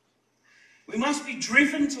 We must be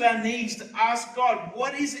driven to our knees to ask God,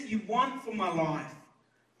 what is it you want for my life?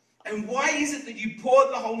 And why is it that you poured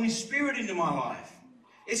the Holy Spirit into my life?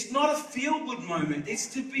 It's not a feel-good moment. It's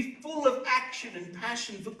to be full of action and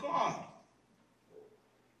passion for God.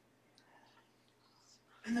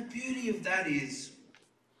 And the beauty of that is,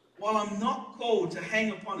 while I'm not called to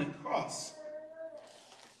hang upon a cross,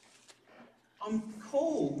 I'm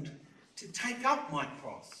called to take up my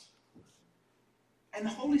cross. And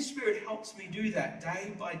the Holy Spirit helps me do that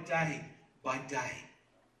day by day by day.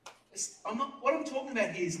 What I'm talking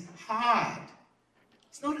about here is hard.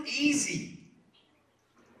 It's not easy.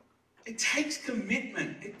 It takes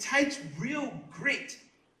commitment. It takes real grit.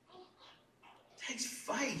 It takes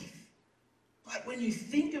faith. But when you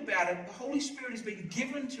think about it, the Holy Spirit has been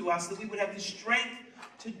given to us that we would have the strength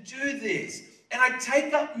to do this. And I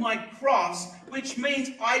take up my cross, which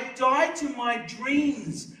means I die to my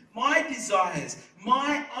dreams, my desires,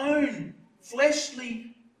 my own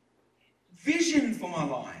fleshly vision for my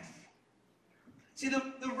life. See,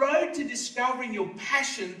 the road to discovering your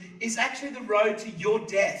passion is actually the road to your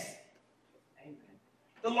death. Amen.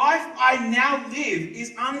 The life I now live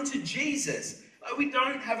is unto Jesus. We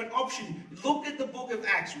don't have an option. Look at the book of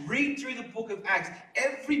Acts. Read through the book of Acts.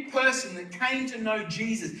 Every person that came to know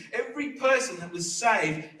Jesus, every person that was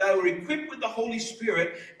saved, they were equipped with the Holy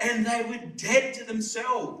Spirit and they were dead to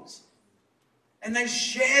themselves. And they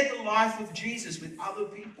shared the life of Jesus with other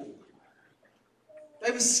people. They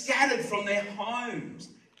were scattered from their homes.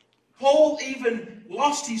 Paul even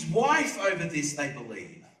lost his wife over this, they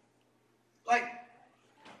believe. Like,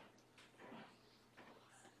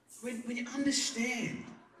 when you understand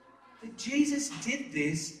that Jesus did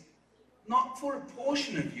this not for a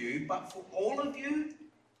portion of you, but for all of you,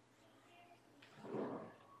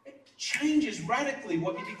 it changes radically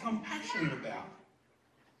what you become passionate about.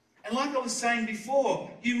 And like I was saying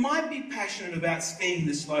before, you might be passionate about skiing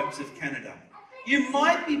the slopes of Canada. You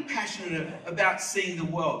might be passionate about seeing the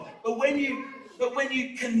world. But when you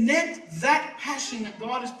connect that passion that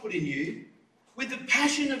God has put in you with the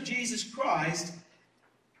passion of Jesus Christ,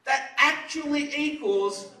 that actually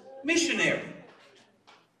equals missionary.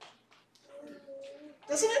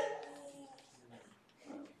 Doesn't it?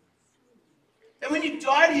 And when you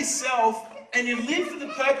die to yourself and you live for the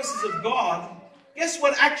purposes of God, guess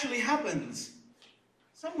what actually happens?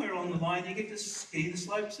 Somewhere along the line you get to ski the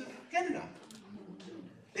slopes of Canada.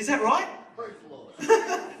 Is that right? Praise the Lord.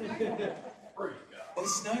 Praise God. Or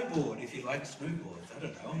snowboard, if you like snowboards. I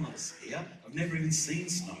don't know, I'm not a skier. I've never even seen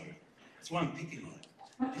snow. That's why I'm picking on it.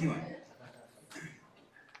 Anyway.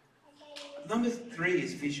 Number 3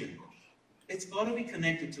 is vision. It's got to be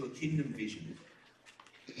connected to a kingdom vision.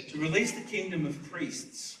 To release the kingdom of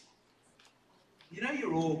priests. You know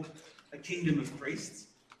you're all a kingdom of priests?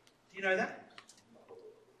 Do you know that?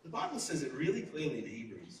 The Bible says it really clearly in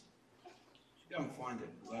Hebrews. Go and find it,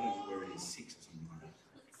 because I don't know where it is, 6 or something like that.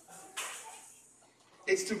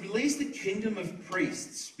 It's to release the kingdom of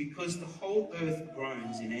priests because the whole earth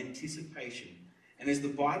groans in anticipation. And as the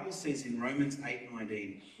Bible says in Romans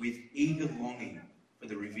 8:19, with eager longing for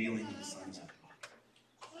the revealing of the sons of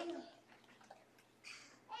God.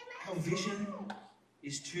 Our vision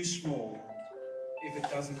is too small if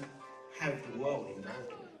it doesn't have the world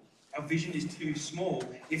involved in it. Our vision is too small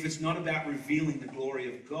if it's not about revealing the glory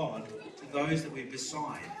of God to those that we're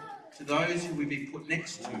beside, to those who we've been put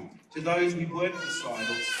next to those we work beside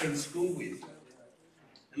or spend school with.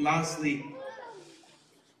 And lastly,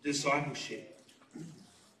 discipleship.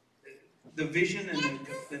 The vision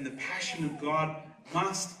and the passion of God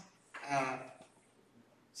must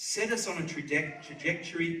set us on a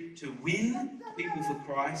trajectory to win people for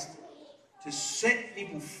Christ, to set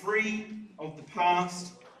people free of the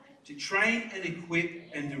past, to train and equip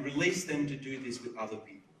and to release them to do this with other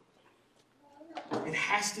people. It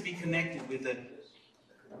has to be connected with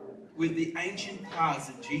the ancient paths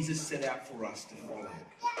that Jesus set out for us to follow.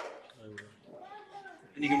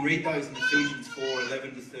 And you can read those in Ephesians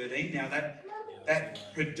 4:11 to 13. Now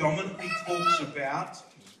that predominantly talks about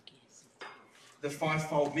the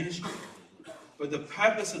fivefold ministry. But the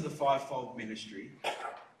purpose of the fivefold ministry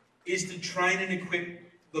is to train and equip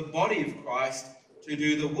the body of Christ to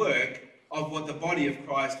do the work of what the body of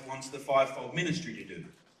Christ wants the fivefold ministry to do.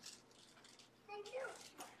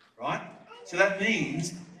 Right? So that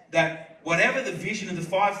means that whatever the vision of the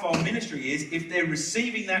fivefold ministry is, if they're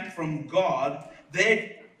receiving that from God,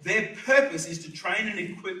 their purpose is to train and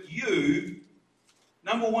equip you,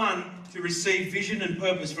 number one, to receive vision and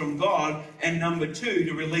purpose from God, and number two,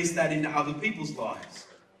 to release that into other people's lives.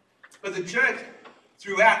 But the church,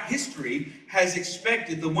 throughout history, has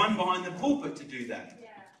expected the one behind the pulpit to do that.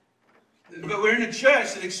 But we're in a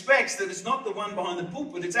church that expects that it's not the one behind the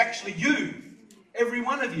pulpit, it's actually you, every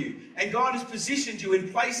one of you. And God has positioned you in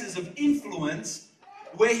places of influence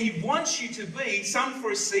where He wants you to be, some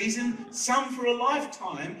for a season, some for a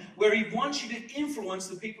lifetime, where He wants you to influence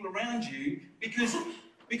the people around you because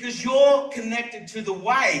you're connected to the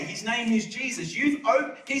way. His name is Jesus.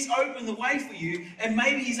 He's opened the way for you, and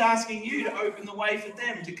maybe He's asking you to open the way for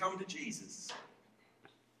them to come to Jesus.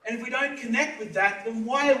 And if we don't connect with that, then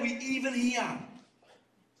why are we even here?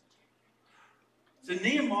 So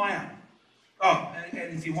Nehemiah. Oh,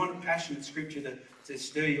 and if you want a passionate scripture to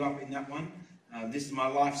stir you up in that one, this is my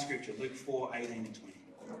life scripture, Luke 4:18 to 20.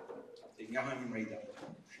 So you can go home and read that.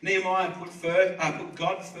 Nehemiah put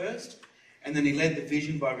God first, and then he led the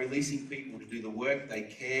vision by releasing people to do the work they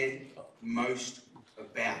cared most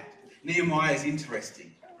about. Nehemiah is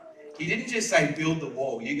interesting. He didn't just say, build the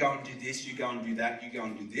wall. You go and do this, you go and do that, you go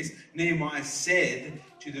and do this. Nehemiah said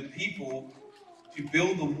to the people to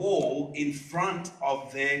build the wall in front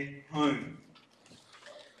of their home.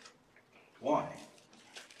 Why?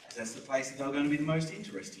 Because that's the place that they're going to be the most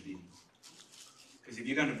interested in. Because if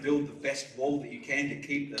you're going to build the best wall that you can to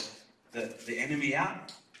keep the enemy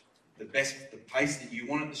out, the place that you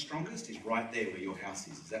want it the strongest is right there where your house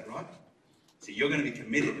is. Is that right? So you're going to be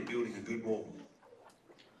committed to building a good wall.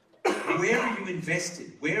 Where are you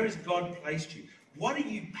invested? Where has God placed you? What are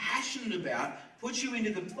you passionate about? Puts you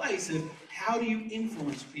into the place of how do you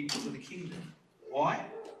influence people for the kingdom? Why?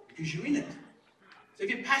 Because you're in it. So if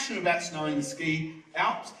you're passionate about skiing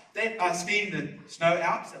the snow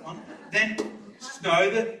Alps, then snow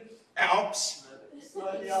the Alps.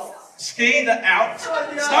 Ski the Alps.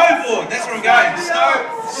 Snowboard. That's where I'm going.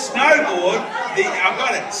 Snowboard. I've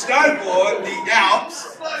got it. Snowboard the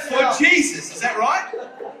Alps for Jesus. Is that right?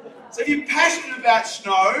 So if you're passionate about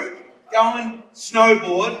snow, go and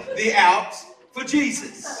snowboard the Alps for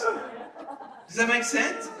Jesus. Does that make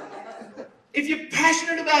sense? If you're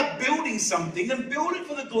passionate about building something, then build it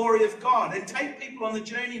for the glory of God and take people on the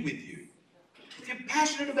journey with you. If you're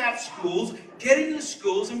passionate about schools, get into the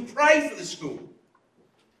schools and pray for the school.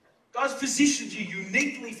 God's positioned you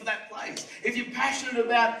uniquely for that place. If you're passionate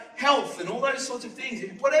about health and all those sorts of things,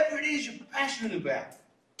 whatever it is you're passionate about,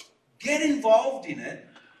 get involved in it,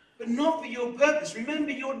 but not for your purpose.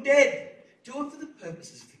 Remember, you're dead. Do it for the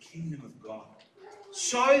purposes of the kingdom of God,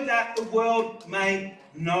 so that the world may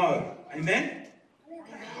know. Amen? Look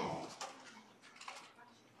at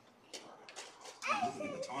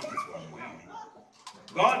the time, that's why I'm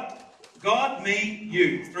wowing. God, me,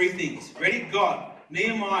 you. Three things. Ready? God.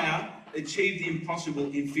 Nehemiah achieved the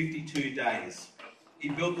impossible in 52 days. He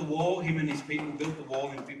built the wall, him and his people built the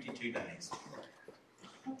wall in 52 days.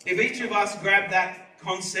 If each of us grabbed that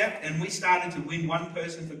concept and we started to win one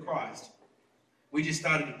person for Christ, we just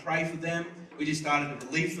started to pray for them, we just started to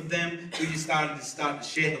believe for them, we just started to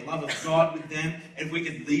share the love of God with them, and if we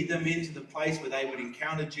could lead them into the place where they would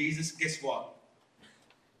encounter Jesus, guess what?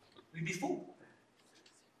 We'd be full.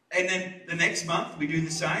 And then the next month we do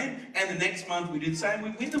the same, and the next month we do the same. We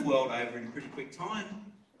win the world over in a pretty quick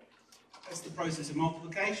time. That's the process of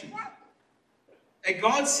multiplication. And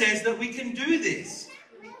God says that we can do this.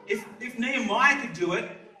 If Nehemiah could do it,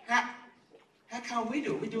 how can't we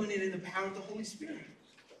do it? We're doing it in the power of the Holy Spirit.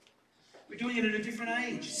 We're doing it at a different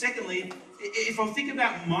age. Secondly, if I think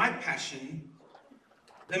about my passion,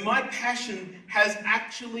 then my passion has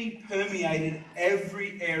actually permeated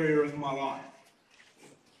every area of my life.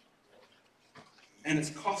 And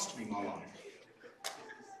it's cost me my life.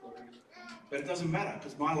 But it doesn't matter,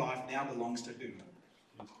 because my life now belongs to who?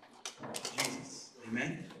 Jesus.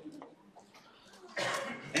 Amen?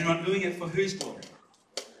 And I'm doing it for whose glory?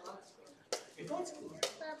 For God's glory.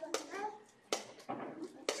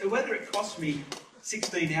 So whether it costs me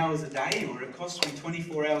 16 hours a day, or it costs me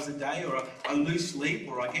 24 hours a day, or I lose sleep,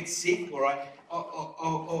 or I get sick,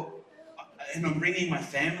 and I'm bringing my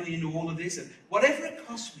family into all of this, and whatever it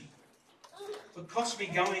costs me, if it costs me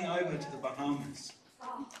going over to the Bahamas,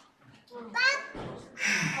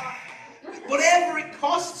 whatever it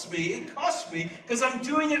costs me because I'm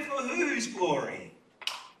doing it for whose glory?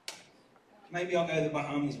 Maybe I'll go to the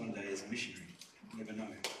Bahamas one day as a missionary. You never know.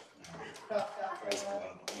 No. Praise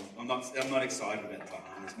God. I'm not excited about the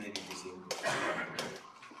Bahamas, maybe Brazil.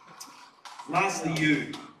 Lastly,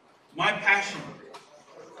 you. My passion.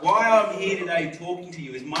 Why I'm here today talking to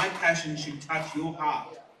you is my passion should touch your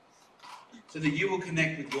heart so that you will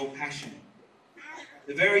connect with your passion.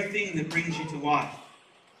 The very thing that brings you to life.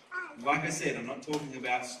 Like I said, I'm not talking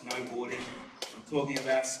about snowboarding. I'm talking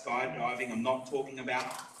about skydiving. I'm not talking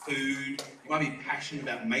about food. You might be passionate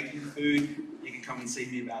about making food. You can come and see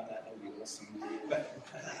me about that. That would be awesome.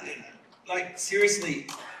 But, seriously,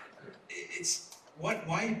 why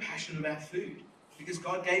are you passionate about food? Because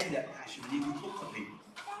God gave you that passion and you can cook for people.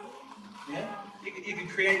 Yeah? You can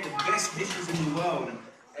create the best dishes in the world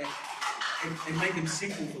and make them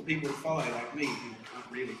simple for people to follow, like me, who can't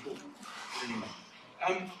really cook. But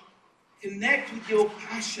anyway, connect with your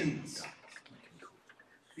passions,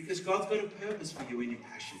 because God's got a purpose for you in your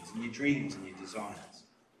passions, and your dreams, and your desires.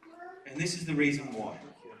 And this is the reason why,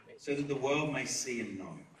 so that the world may see and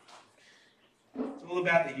know. It's all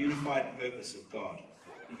about the unified purpose of God,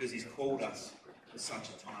 because He's called us for such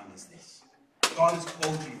a time as this. God has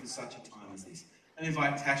called you for such a time as this. I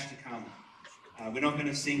invite Tash to come. We're not going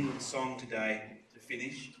to sing the song today to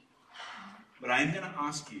finish, but I am going to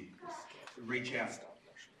ask you to reach out.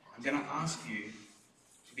 I'm going to ask you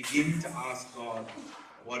to begin to ask God,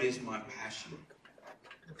 what is my passion?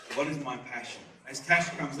 What is my passion? As Tash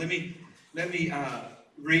comes, let me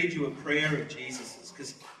read you a prayer of Jesus's,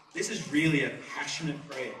 because this is really a passionate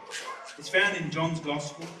prayer. It's found in John's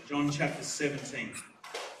Gospel, John chapter 17.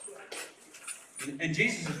 And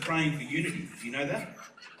Jesus is praying for unity. Do you know that?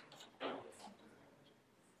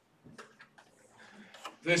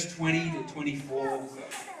 Verse 20 to 24,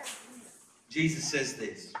 Jesus says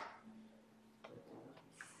this: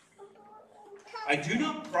 I do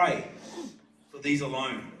not pray for these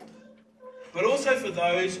alone, but also for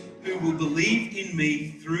those who will believe in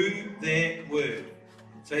me through their word.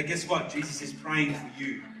 So guess what? Jesus is praying for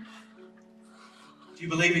you. Do you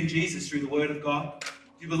believe in Jesus through the word of God? Do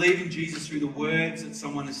you believe in Jesus through the words that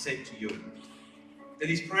someone has said to you? That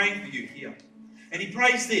He's praying for you here. And He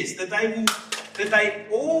prays this, that they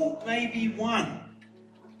all may be one,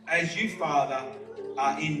 as you, Father,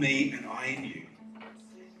 are in me and I in you.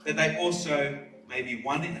 That they also may be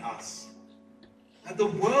one in us, that the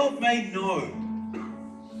world may know,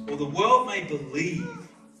 or the world may believe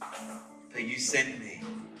that you sent me.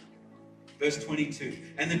 Verse 22,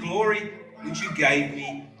 and the glory which you gave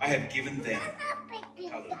me, I have given them.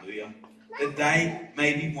 Hallelujah. That they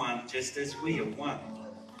may be one, just as we are one.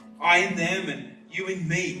 I in them and you in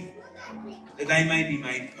me. That they may be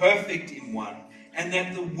made perfect in one, and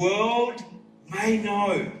that the world may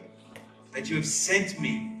know that you have sent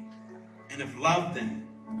me and have loved them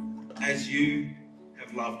as you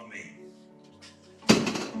have loved me.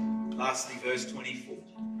 Lastly, verse 24.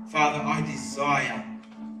 Father, I desire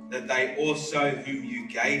that they also whom you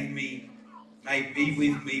gave me may be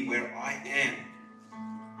with me where I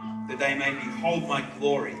am, that they may behold my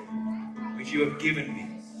glory, which you have given me.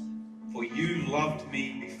 For you loved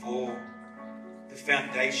me before the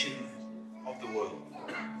foundation of the world.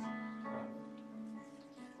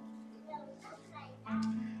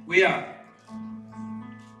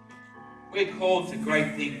 We're called to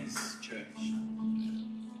great things, church.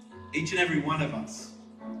 Each and every one of us.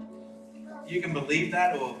 You can believe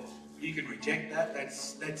that or you can reject that.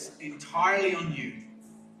 That's entirely on you.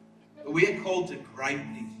 But we are called to great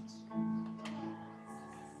things.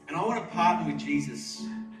 And I want to partner with Jesus.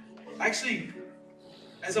 Actually,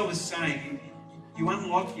 as I was saying, you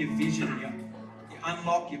unlock your vision, you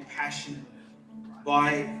unlock your passion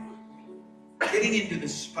by getting into the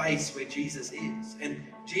space where Jesus is. And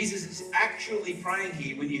Jesus is actually praying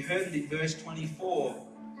here. When you heard it in verse 24,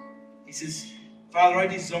 he says, Father, I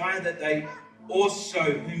desire that they also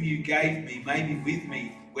whom you gave me may be with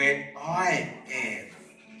me where I am,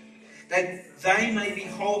 that they may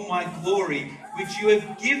behold my glory which you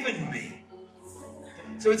have given me.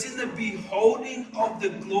 So it's in the beholding of the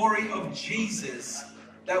glory of Jesus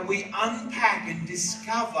that we unpack and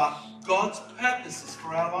discover God's purposes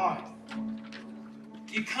for our life.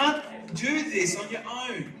 You can't do this on your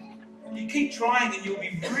own. You keep trying and you'll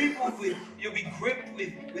be gripped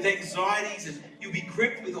with anxieties, and you'll be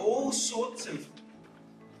gripped with all sorts of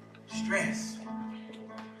stress.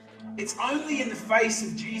 It's only in the face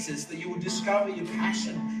of Jesus that you will discover your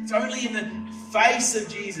passion. It's only in the face of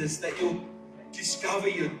Jesus that you'll discover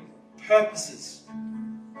your purposes.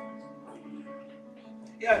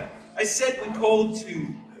 Yeah, I said we're called to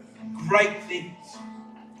great things.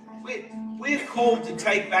 We're called to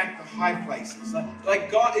take back the high places.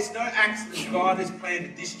 Like God, it's no accident God has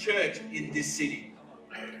planted this church in this city.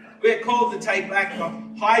 We're called to take back the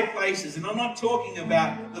high places. And I'm not talking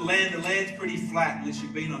about the land. The land's pretty flat unless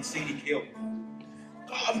you've been on Scenic Hill.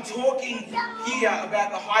 I'm talking here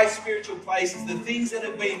about the high spiritual places, the things that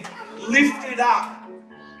have been lifted up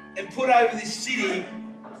and put over this city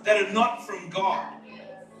that are not from God.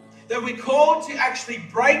 That we're called to actually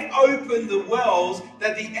break open the wells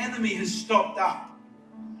that the enemy has stopped up.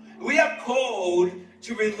 We are called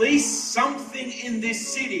to release something in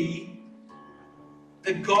this city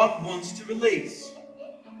that God wants to release.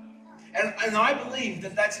 And I believe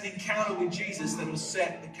that that's an encounter with Jesus that will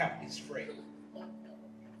set the captives free.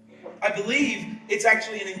 I believe it's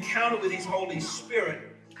actually an encounter with His Holy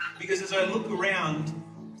Spirit, because as I look around,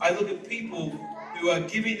 I look at people who are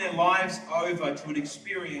giving their lives over to an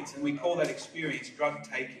experience, and we call that experience drug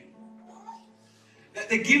taking. That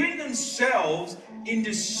they're giving themselves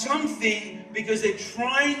into something because they're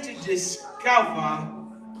trying to discover,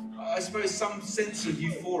 I suppose, some sense of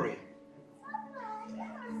euphoria.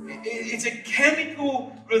 It's a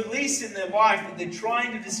chemical release in their life that they're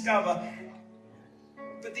trying to discover,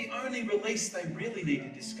 but the only release they really need to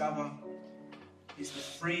discover is the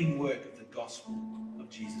freeing work of the gospel of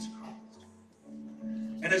Jesus Christ.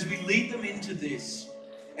 And as we lead them into this,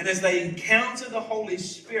 and as they encounter the Holy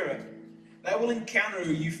Spirit, they will encounter a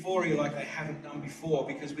euphoria like they haven't done before,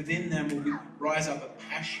 because within them will rise up a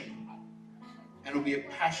passion, and it will be a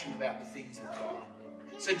passion about the things of God.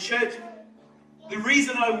 So church, the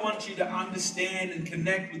reason I want you to understand and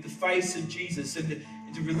connect with the face of Jesus, and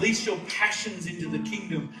to release your passions into the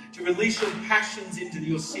kingdom, to release your passions into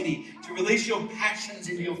your city, to release your passions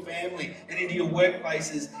into your family and into your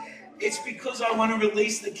workplaces, it's because I want to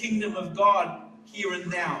release the kingdom of God here and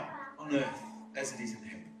now on earth as it is in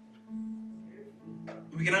heaven.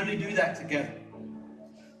 We can only do that together.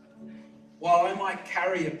 While I might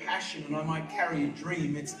carry a passion and I might carry a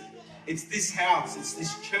dream, it's this house, it's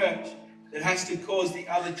this church that has to cause the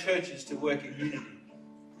other churches to work in unity.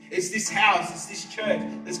 It's this house, it's this church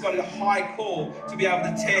that's got a high call to be able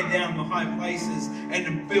to tear down the high places and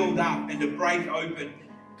to build up and to break open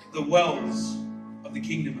the wells of the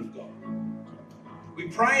kingdom of God. We're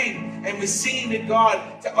praying and we're singing to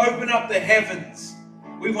God to open up the heavens.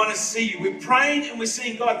 We want to see you. We're praying and we're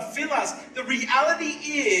seeing God fill us. The reality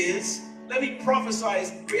is, let me prophesy,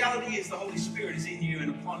 the reality is the Holy Spirit is in you and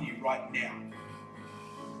upon you right now.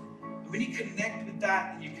 And when you connect with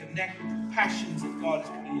that and you connect with the passions that God has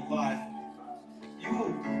put in your life,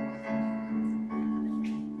 you'll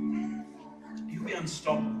be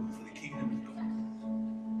unstoppable for the kingdom of God.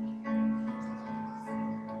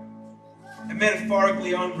 And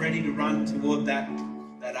metaphorically, I'm ready to run toward that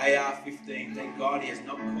AR-15. Thank God He has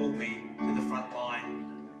not called me to the front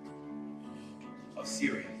line of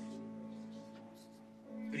Syria.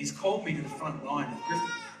 But He's called me to the front line of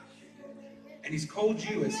Griffith. And He's called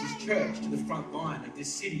you as His church to the front line of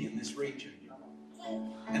this city and this region.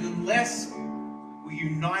 And unless we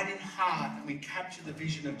unite in heart and we capture the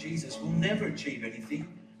vision of Jesus, we'll never achieve anything.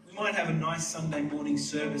 We might have a nice Sunday morning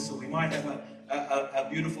service, or we might have a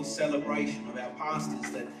beautiful celebration of our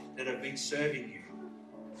pastors that have been serving you.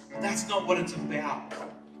 But that's not what it's about.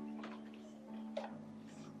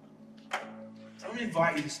 So I want to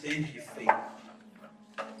invite you to stand to your feet.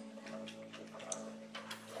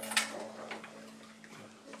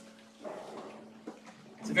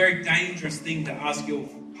 It's a very dangerous thing to ask your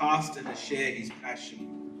pastor to share his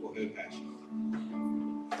passion or her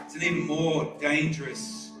passion. It's an even more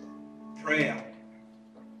dangerous prayer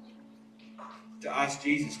to ask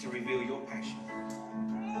Jesus to reveal your passion.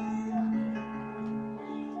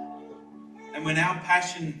 And when our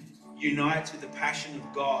passion unites with the passion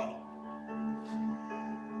of God,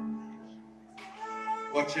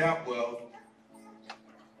 watch out, world,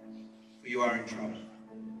 for you are in trouble.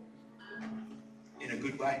 In a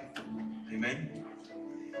good way. Amen.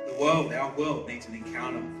 The world, our world, needs an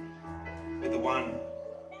encounter with the one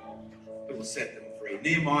who will set them free.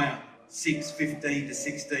 Nehemiah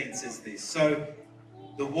 6:15-16 says this. So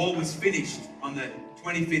the war was finished on the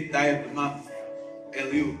 25th day of the month,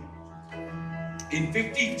 Elul, in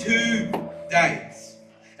 52 days.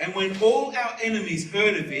 And when all our enemies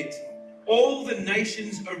heard of it, all the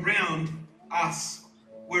nations around us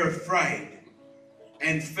were afraid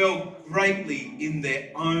and fell greatly in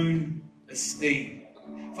their own esteem.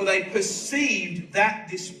 For they perceived that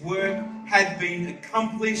this work had been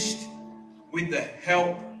accomplished with the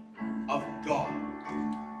help of God.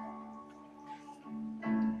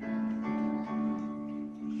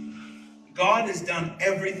 God has done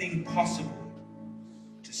everything possible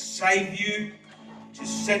to save you, to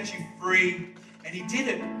set you free, and He did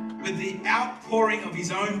it with the outpouring of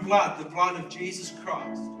His own blood, the blood of Jesus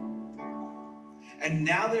Christ. And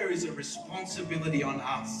now there is a responsibility on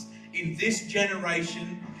us in this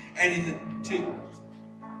generation and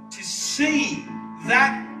to see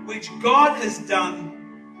that which God has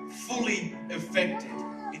done fully effected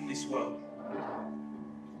in this world.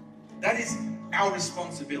 That is our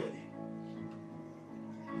responsibility.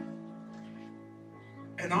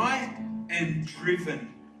 And I am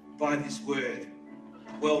driven by this word.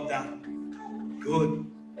 Well done, good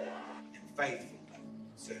and faithful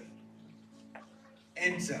servant.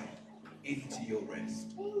 Enter into your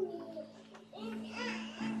rest.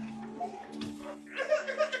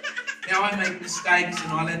 Now I make mistakes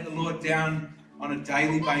and I let the Lord down on a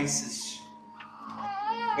daily basis.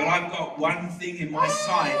 But I've got one thing in my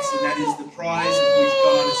sights, and that is the prize of which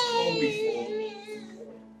God has called me for.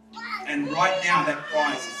 And right now that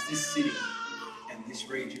prize is this city and this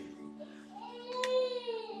region.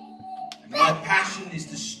 And my passion is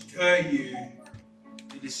to stir you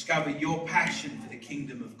to discover your passion for the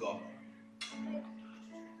kingdom of God.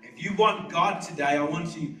 If you want God today, I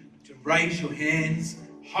want you to raise your hands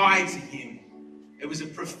high to Him. It was a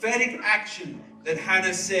prophetic action that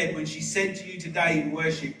Hannah said when she said to you today in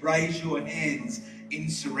worship, raise your hands in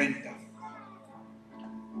surrender.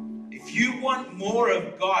 If you want more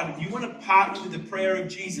of God and you want to partner with the prayer of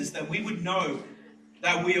Jesus, that we would know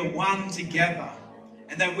that we are one together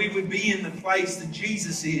and that we would be in the place that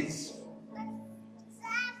Jesus is,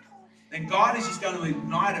 then God is just going to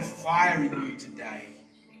ignite a fire in you today,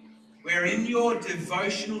 where in your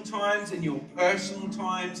devotional times and your personal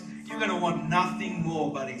times, you're going to want nothing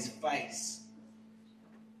more but His face.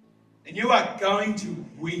 And you are going to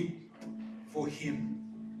weep for Him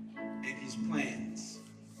and His plans.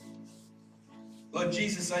 Lord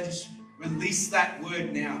Jesus, I just release that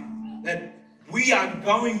word now, that we are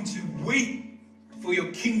going to weep for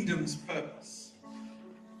your kingdom's purpose.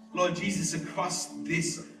 Lord Jesus, across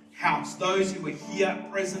this house, those who are here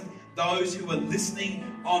present, those who are listening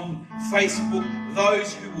on Facebook,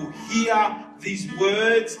 those who will hear these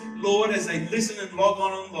words, Lord, as they listen and log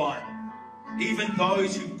on online, even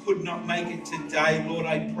those who could not make it today, Lord,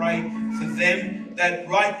 I pray for them that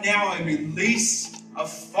right now I release a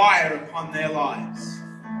fire upon their lives,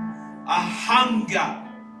 a hunger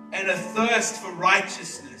and a thirst for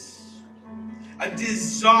righteousness, a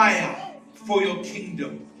desire for your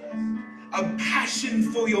kingdom, a passion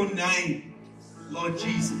for your name, Lord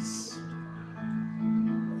Jesus.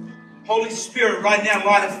 Holy Spirit, right now,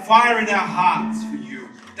 light a fire in our hearts for you,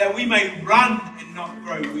 that we may run and not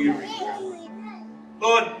grow weary.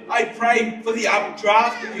 Lord, I pray for the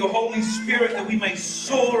updraft of your Holy Spirit, that we may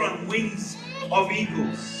soar on wings of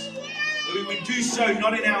eagles. That we would do so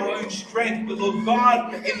not in our own strength, but Lord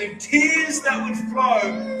God, in the tears that would flow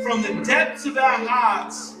from the depths of our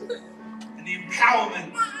hearts and the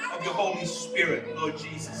empowerment of your Holy Spirit, Lord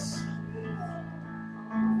Jesus.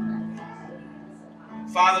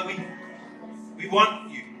 Father, we want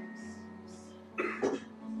you.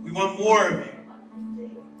 We want more of you.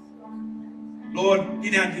 Lord,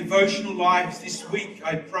 in our devotional lives this week,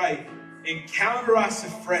 I pray, encounter us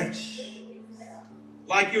afresh,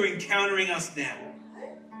 like you're encountering us now.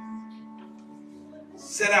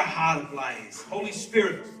 Set our heart ablaze. Holy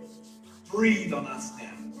Spirit, breathe on us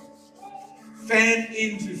now. Fan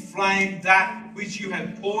into flame that which you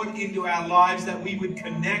have poured into our lives, that we would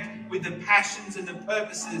connect with the passions and the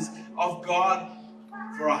purposes of God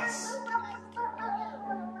for us.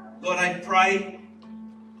 Lord, I pray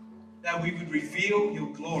that we would reveal your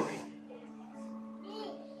glory,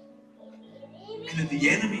 and that the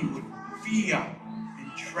enemy would fear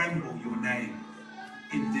and tremble your name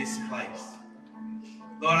in this place.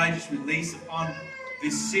 Lord, I just release upon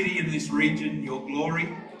this city and this region your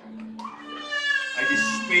glory. I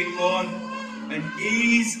just speak, Lord, an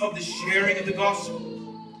ease of the sharing of the gospel.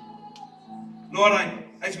 Lord,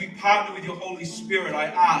 as we partner with your Holy Spirit, I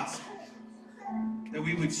ask that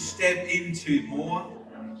we would step into more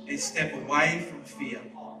and step away from fear.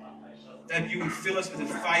 That you would fill us with a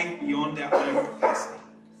faith beyond our own capacity.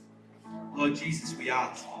 Lord Jesus, we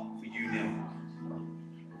ask for you now.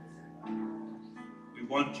 We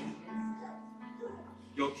want you.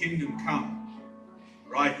 Your kingdom come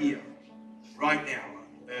right here, right now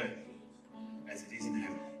on earth as it is in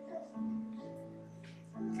heaven.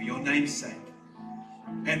 For your name's sake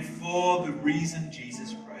and for the reason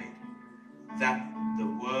Jesus prayed, that the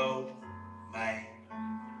world may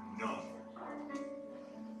know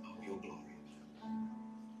of your glory.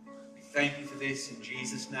 We thank you for this in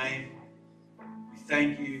Jesus' name. We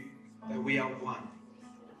thank you that we are one.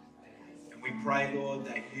 And we pray, Lord,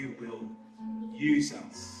 that you will use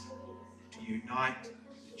us to unite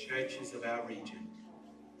the churches of our region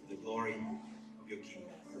for the glory of your kingdom.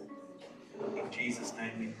 In Jesus'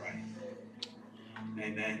 name we pray.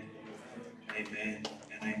 Amen, amen,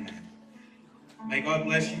 and amen. May God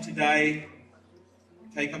bless you today.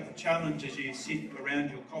 Take up the challenge as you sit around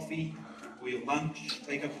your coffee or your lunch.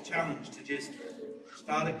 Take up the challenge to just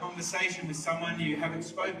start a conversation with someone you haven't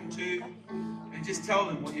spoken to and just tell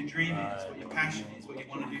them what your dream is, what your passion is, what you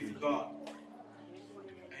want to do for God.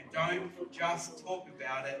 And don't just talk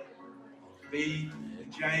about it. Be the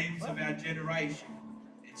James of our generation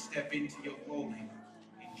and step into your calling.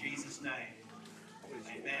 In Jesus' name,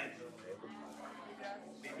 amen.